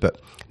for us.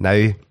 But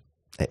now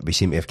we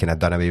seem to have kind of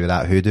done away with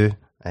that hoodoo.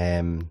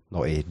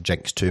 Not to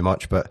jinx too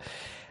much, but.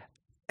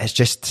 It's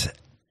just,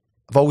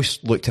 I've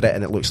always looked at it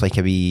and it looks like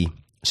a wee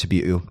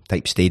Subbuteo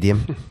type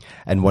stadium,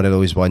 and one of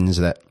those ones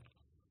that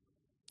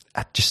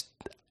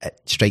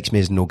it strikes me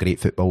as no great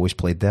football was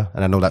played there.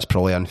 And I know that's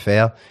probably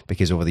unfair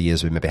because over the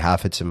years we maybe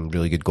have had some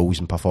really good goals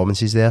and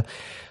performances there,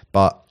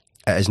 but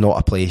it is not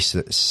a place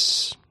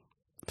that's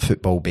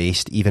football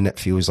based. Even it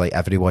feels like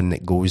everyone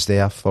that goes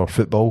there for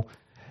football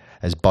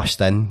is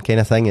bussed in kind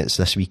of thing. It's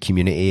this wee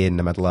community in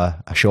the middle of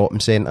a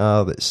shopping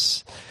centre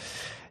that's,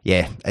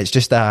 it's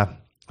just a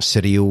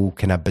surreal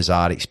kind of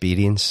bizarre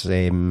experience.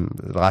 The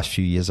last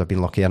few years I've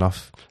been lucky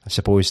enough, I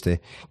suppose, to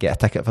get a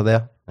ticket for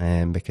there,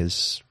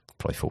 because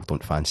probably folk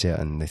don't fancy it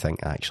and they think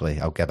actually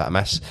I'll give it a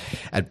miss,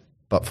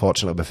 but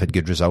fortunately we've had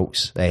good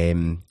results,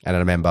 and I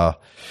remember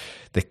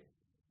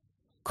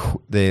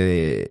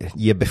the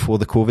year before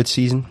the COVID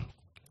season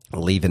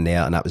leaving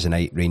there, and that was the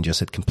night Rangers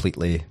had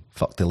completely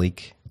fucked the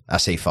league. I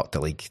say fucked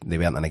the league. They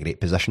weren't in a great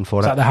position for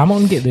Is it. that the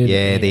Hamilton get the?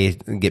 Yeah, they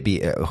get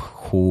beat at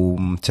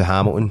home to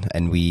Hamilton,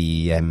 and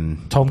we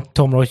Tom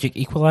Rogic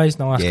equalised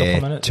in the last couple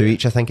of minutes. 2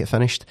 each, I think it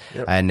finished.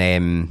 Yep. And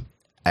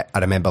I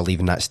remember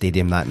leaving that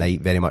stadium that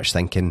night very much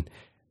thinking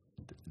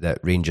that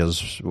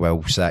Rangers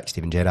will sack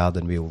Steven Gerrard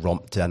and we'll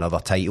romp to another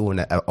title, and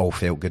it all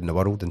felt good in the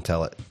world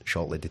until it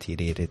shortly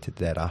deteriorated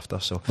thereafter.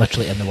 So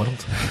literally in the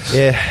world.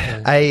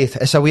 Yeah,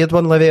 it's a weird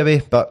one,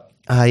 Livy, but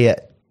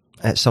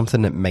it's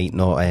something that might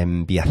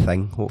not be a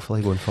thing,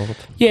 hopefully, going forward.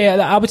 Yeah,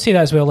 I would say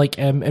that as well. Like,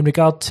 in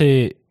regard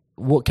to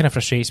what kind of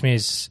frustrates me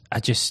is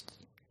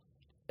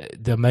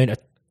the amount of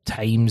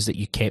times that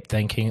you kept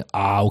thinking,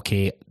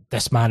 okay,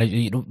 this man,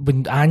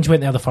 when Ange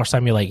went there the first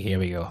time, you're like, here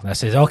we go.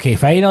 This is, okay,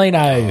 finally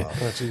now.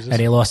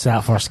 And he lost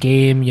that first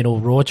game.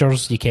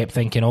 Rodgers, you kept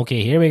thinking,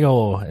 okay, here we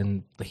go.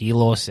 And he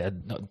lost,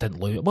 didn't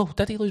lose. Well,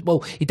 did he lose? Well,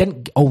 he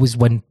didn't always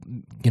win,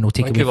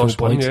 take away 4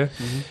 points. Yeah.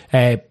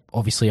 Mm-hmm.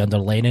 Obviously under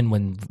Lennon,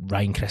 when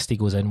Ryan Christie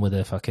goes in with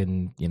the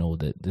fucking,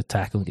 the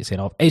tackle and gets sent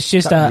off. It's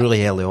just that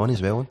really early on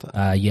as well, wasn't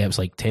it? Yeah, it was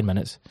like 10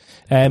 minutes.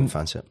 Didn't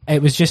fancy it.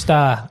 It was just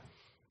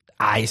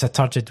it's a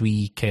turgid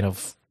wee kind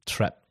of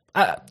trip.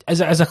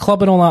 As a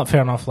club and all that,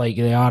 fair enough. Like,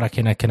 they are a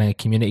kind of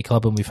community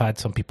club, and we've had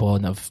some people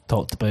on that have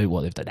talked about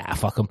what they've done.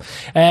 Fuck them.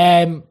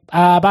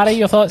 Barry,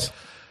 your thoughts?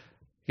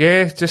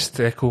 Yeah, just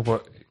to echo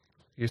what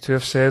you two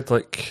have said.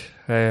 Like,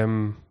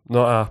 the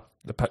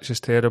pitch is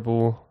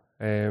terrible.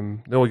 The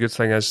only good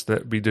thing is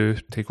that we do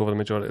take over the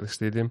majority of the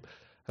stadium.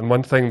 And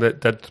one thing that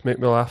did make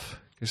me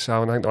laugh, because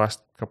Alan, I think the last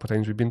couple of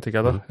times we've been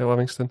together at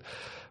Livingston,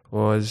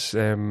 was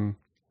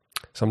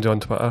somebody on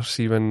Twitter,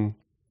 see when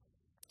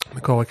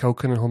Macaulay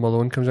Culkin in Home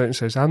Alone comes out and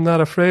says, "I'm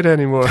not afraid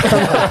anymore."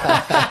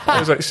 It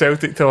was like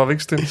Celtic to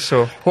Livingston,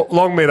 so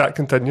long may that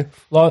continue.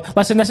 Well,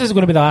 listen, this is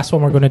going to be the last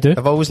one we're going to do.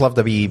 I've always loved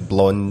a wee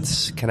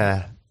blonde, kind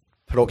of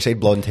peroxide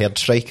blonde haired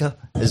striker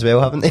as well,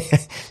 haven't they?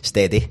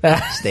 Steady.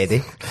 This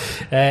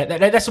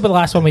will be the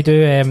last one we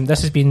do.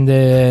 This has been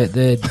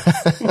the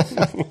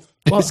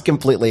Just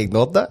completely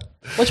ignored that.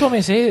 What do you want me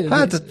to say?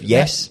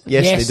 Yes,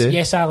 they do.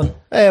 Yes, Alan.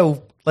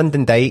 Well,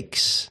 Lyndon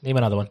Dykes. Name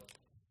another one.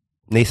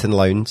 Nathan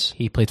Lowndes.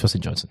 He played for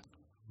St Johnson.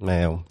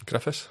 Well,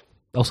 Griffiths.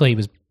 Also, he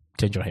was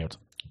ginger haired.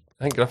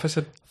 I think Griffiths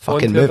had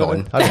fucking move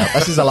on. Hurry up.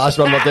 This is the last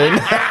one we're doing.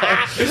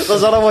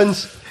 There's other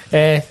ones.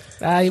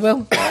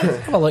 Well,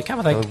 have a look, have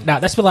a think.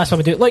 This will be the last one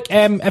we do. Look,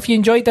 if you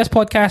enjoyed this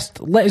podcast,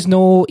 let us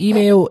know.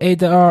 Email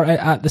editor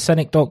at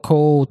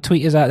thecynic.co,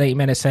 tweet us at 90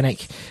 Minute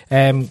Cynic,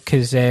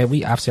 because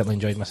I've certainly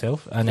enjoyed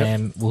myself, and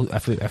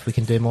if we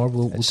can do more,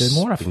 we'll do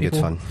more. It's been good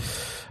fun.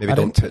 Maybe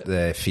don't put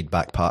the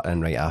feedback part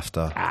in right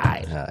after.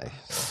 Aye.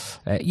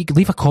 You can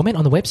leave a comment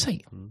on the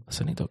website,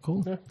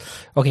 cynic.co. Yeah.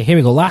 Okay, here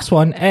we go. Last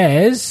one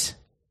is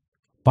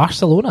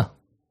Barcelona.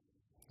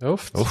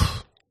 Oof.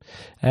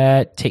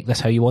 Take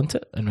this how you want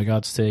it in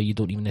regards to, you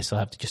don't even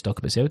necessarily have to just talk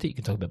about Celtic, you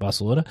can talk about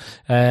Barcelona.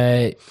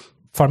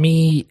 For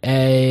me,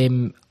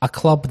 a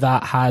club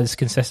that has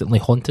consistently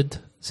haunted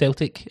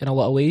Celtic in a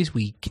lot of ways.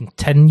 We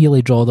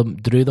continually drew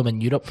them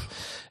in Europe.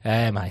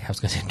 I was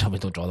going to say we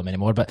don't draw them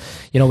anymore, but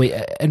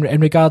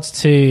in regards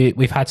to,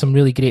 we've had some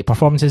really great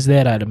performances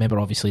there. I remember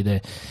obviously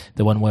the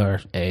one where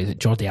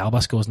Jordi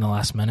Alba scores in the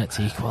last minute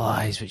to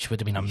equalise, which would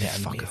have been a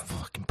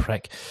fucking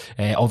prick.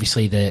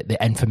 Obviously the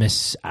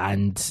infamous,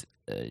 and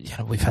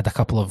we've had a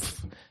couple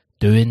of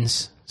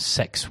doings.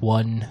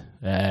 6-1,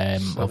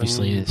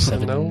 obviously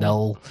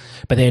 7-0,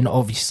 but then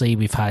obviously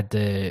we've had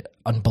the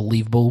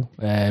unbelievable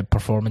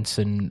performance,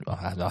 and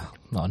not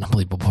an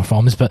unbelievable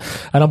performance, but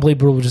an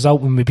unbelievable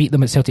result when we beat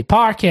them at Celtic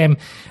Park. A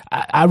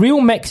real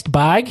mixed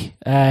bag,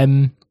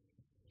 but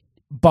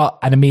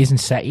an amazing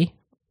city,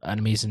 an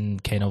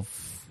amazing kind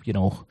of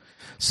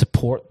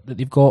support that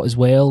they've got as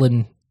well.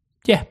 And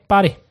yeah,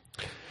 Barry.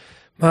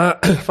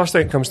 First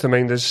thing that comes to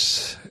mind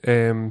is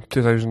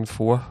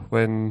 2004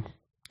 when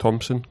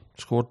Thompson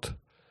scored.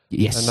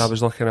 Yes. And I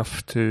was lucky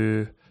enough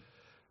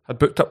I'd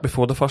booked up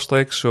before the first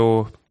leg,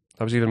 so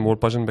I was even more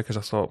buzzing because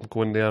I thought I'm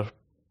going there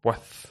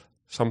with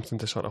something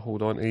to sort of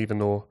hold on to, even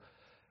though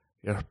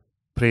you're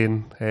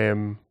praying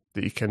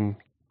that you can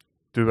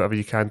do whatever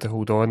you can to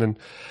hold on. And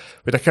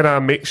we had a kind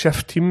of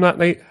makeshift team that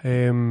night. I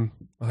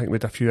think we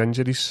had a few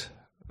injuries.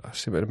 I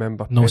seem to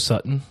remember.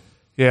 Sutton.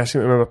 Yeah, I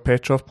seem to remember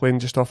Petrov playing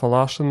just off of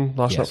Larson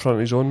up front of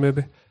his own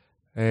maybe.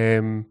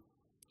 And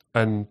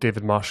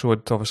David Marshall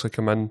had obviously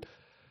come in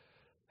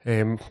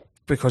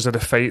because of the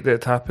fight that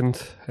had happened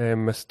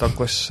with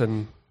Douglas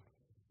and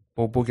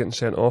Bobo getting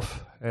sent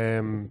off.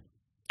 Or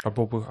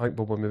Bobo, I think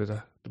Bobo maybe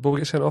did Bobo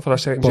get sent off or a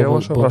second jail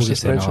or something? Bobo get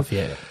sent off,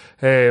 yeah.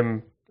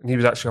 And he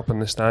was actually up in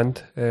the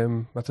stand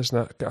with us.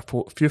 And I got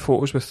a few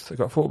photos I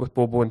got a photo with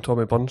Bobo and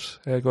Tommy Burns,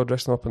 God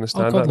rest him, up in the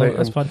stand that night.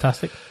 That's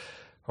fantastic.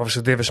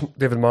 Obviously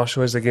David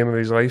Marshall is the game of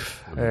his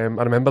life. I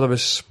remember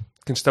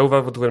can still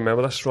vividly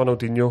remember this,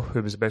 Ronaldinho,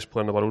 who was the best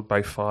player in the world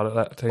by far at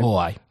that time. Oh,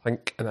 aye. I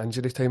think in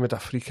injury time had a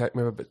free kick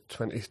maybe about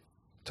 20,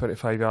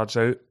 25 yards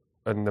out,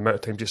 and the amount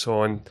of times you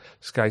saw on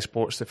Sky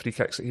Sports the free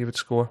kicks that he would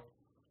score.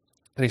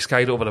 And he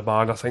skied over the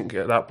bar, and I think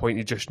at that point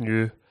he just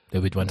knew they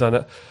would win. Done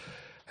it.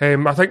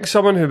 I think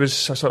someone who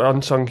was a sort of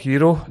unsung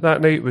hero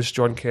that night was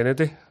John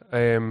Kennedy.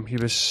 He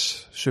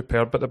was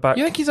superb at the back.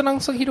 You think he's an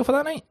unsung hero for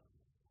that night?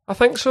 I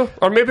think so,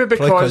 or maybe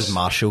because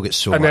Marshall gets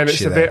so and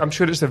much. And then I'm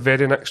sure it's the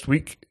very next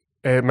week,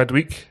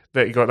 midweek,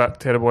 that he got that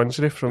terrible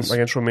injury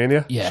against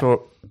Romania. Yeah.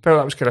 So I felt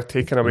that was kind of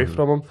taken away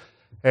from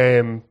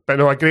him. But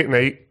no, a great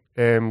night,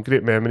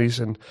 great memories,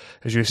 and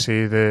as you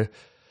say, the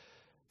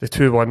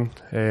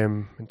 2-1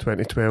 in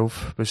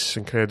 2012 was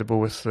incredible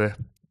with the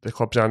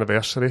club's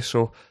anniversary.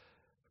 So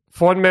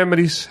fond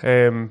memories.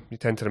 You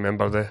tend to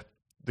remember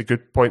the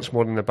good points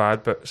more than the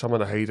bad, but some of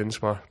the hidings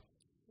were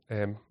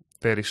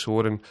very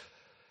sore, and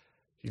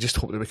you just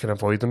hope that we can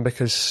avoid them,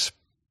 because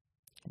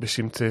we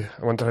seem to.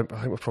 I think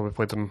we've probably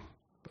played them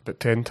about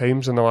 10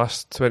 times in the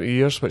last 20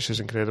 years, which is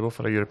incredible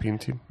for a European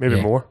team.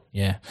 Maybe more.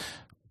 Yeah.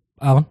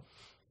 Alan?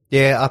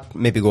 Yeah, I'd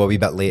maybe go a wee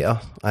bit later.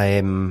 I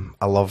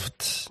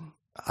loved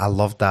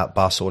that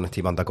Barcelona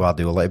team under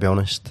Guardiola, to be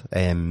honest.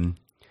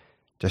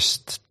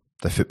 Just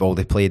the football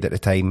they played at the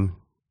time,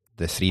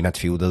 the three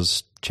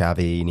midfielders,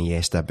 Xavi,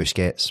 Iniesta,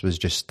 Busquets, was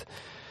just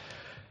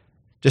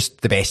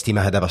the best team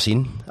I had ever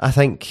seen. I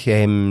think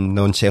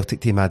non-Celtic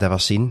team I'd ever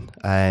seen.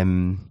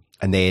 And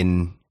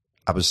then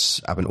I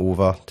went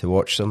over to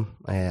watch them.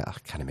 I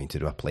can't remember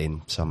who were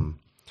playing, some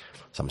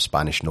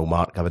Spanish no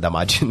mark, I would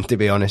imagine, to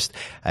be honest.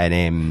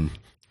 And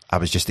I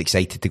was just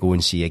excited to go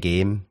and see a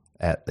game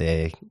at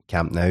the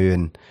Camp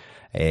Nou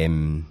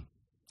and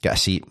get a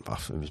seat.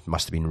 It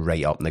must have been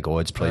right up in the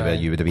gods, probably where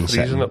you would have been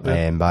sitting,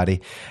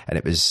 Barry. And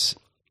it was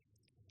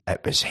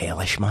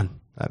hellish, man.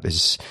 It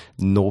was,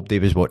 nobody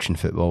was watching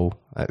football.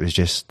 It was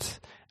just,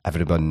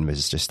 everyone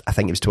was just, I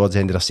think it was towards the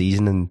end of the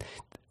season, and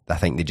I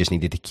think they just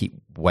needed to keep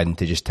win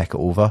to just tick it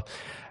over.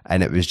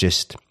 And it was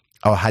just,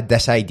 I had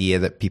this idea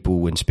that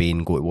people in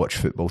Spain go to watch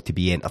football to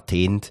be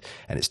entertained,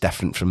 and it's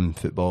different from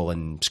football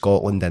in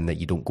Scotland, and that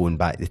you don't go and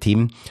back the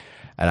team.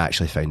 And I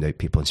actually found out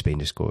people in Spain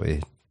just go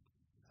to,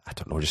 I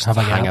don't know, just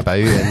hang about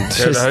and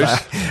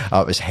just,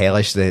 it was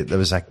hellish. There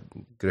was a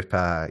group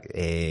of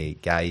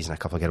guys and a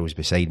couple of girls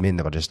beside me, and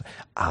they were just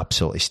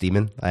absolutely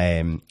steaming.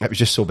 It was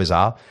just so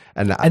bizarre.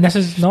 And this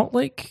is not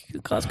like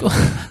Glasgow.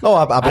 No,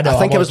 I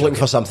think I was looking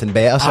for something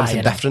better,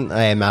 something different.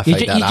 I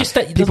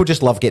found people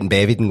just love getting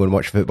bevied and going and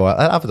watch football.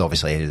 I would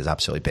obviously is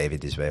absolutely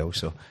bevied as well.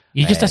 So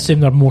you just assume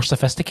they're more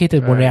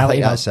sophisticated. When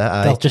reality,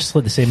 they're just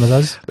like the same as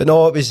us. But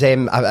no, it was.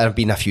 I've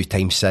been a few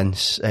times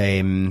since.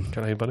 Can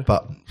I, buddy?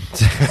 But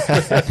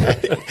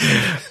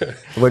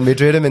when we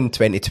drew them in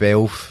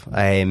 2012,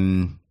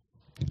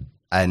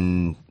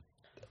 and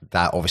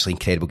that obviously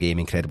incredible game,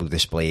 incredible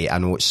display. I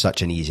know it's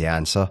such an easy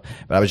answer,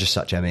 but it was just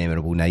such a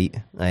memorable night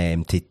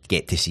to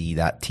get to see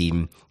that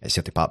team at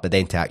Celtic Park, but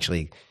then to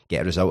actually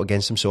get a result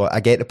against them. So I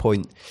get the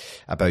point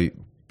about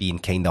being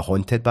kind of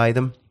haunted by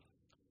them,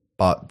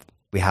 but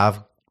we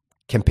have,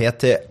 compared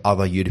to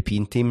other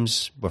European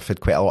teams, we've had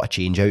quite a lot of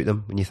change out of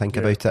them when you think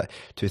about it.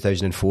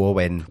 2004,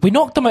 when we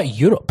knocked them out of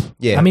Europe.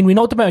 Yeah, I mean, we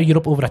knocked them out of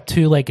Europe over a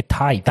 2-legged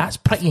tie. That's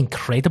pretty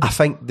incredible. I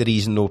think the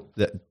reason though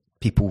that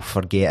people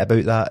forget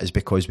about that is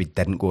because we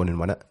didn't go on and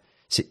win it.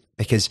 See,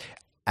 because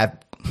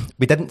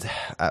we didn't.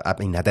 I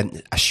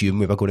didn't assume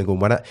we were going to go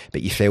and win it,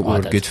 but you felt we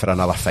were good for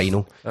another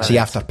final. See,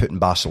 after putting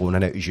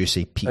Barcelona out, as you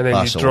say, peak Barcelona,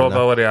 and then you draw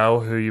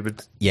Villarreal, who you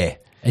would, and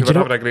you were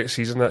having a great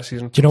season that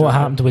season. Do you know what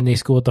happened when they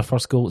scored their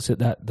first goal?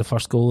 The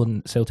first goal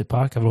in Celtic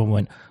Park, everyone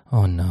went,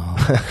 "Oh no!"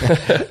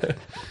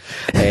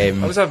 That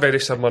was a very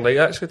similar night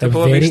actually. To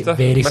Boavista,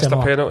 missed a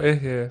penalty.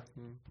 Yeah.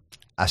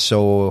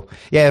 So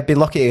yeah, I've been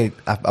lucky.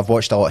 I've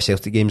watched a lot of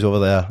Celtic games over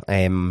there,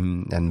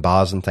 in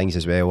bars and things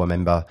as well. I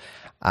remember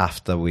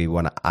after we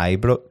won at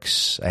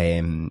Ibrox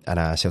in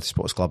a Celtic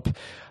Sports Club,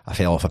 I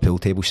fell off a pool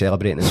table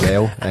celebrating as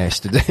well.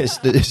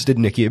 Stood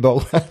in the cue ball.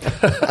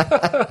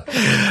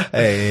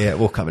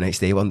 Woke up the next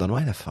day wondering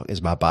why the fuck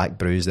is my back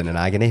bruised and in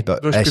agony.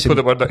 But those people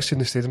that were next to in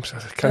the stadium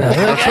said,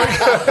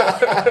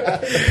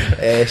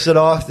 so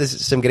no,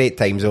 there's some great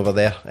times over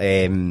there,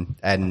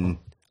 and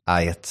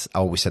I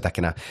always said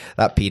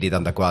that period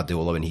under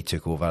Guardiola when he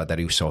took over, I had a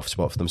real soft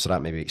spot for them, so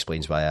that maybe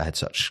explains why I had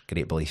such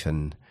great belief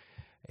in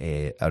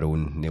our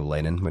own Neil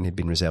Lennon when he'd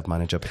been reserve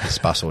manager, because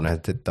Barcelona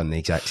had done the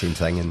exact same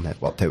thing and it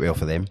worked out well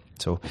for them.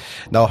 So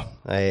no,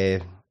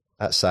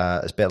 it's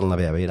better than a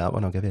bit away, that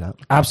one, I'll give you that.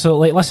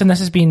 Absolutely. Listen, this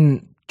has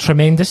been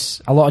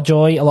tremendous, a lot of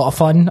joy, a lot of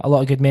fun, a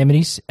lot of good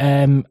memories.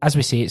 As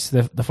we say, it's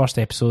the first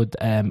episode.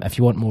 If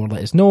you want more,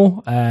 let us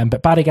know.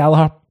 But Barry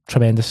Gallagher,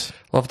 tremendous.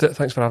 Loved it,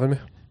 thanks for having me.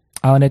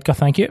 Alan Edgar,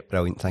 thank you.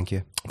 Brilliant, thank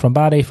you. From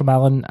Barry, from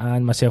Alan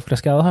and myself,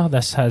 Chris Gallagher,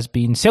 this has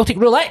been Celtic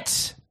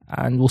Roulette,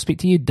 and we'll speak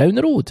to you down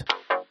the road.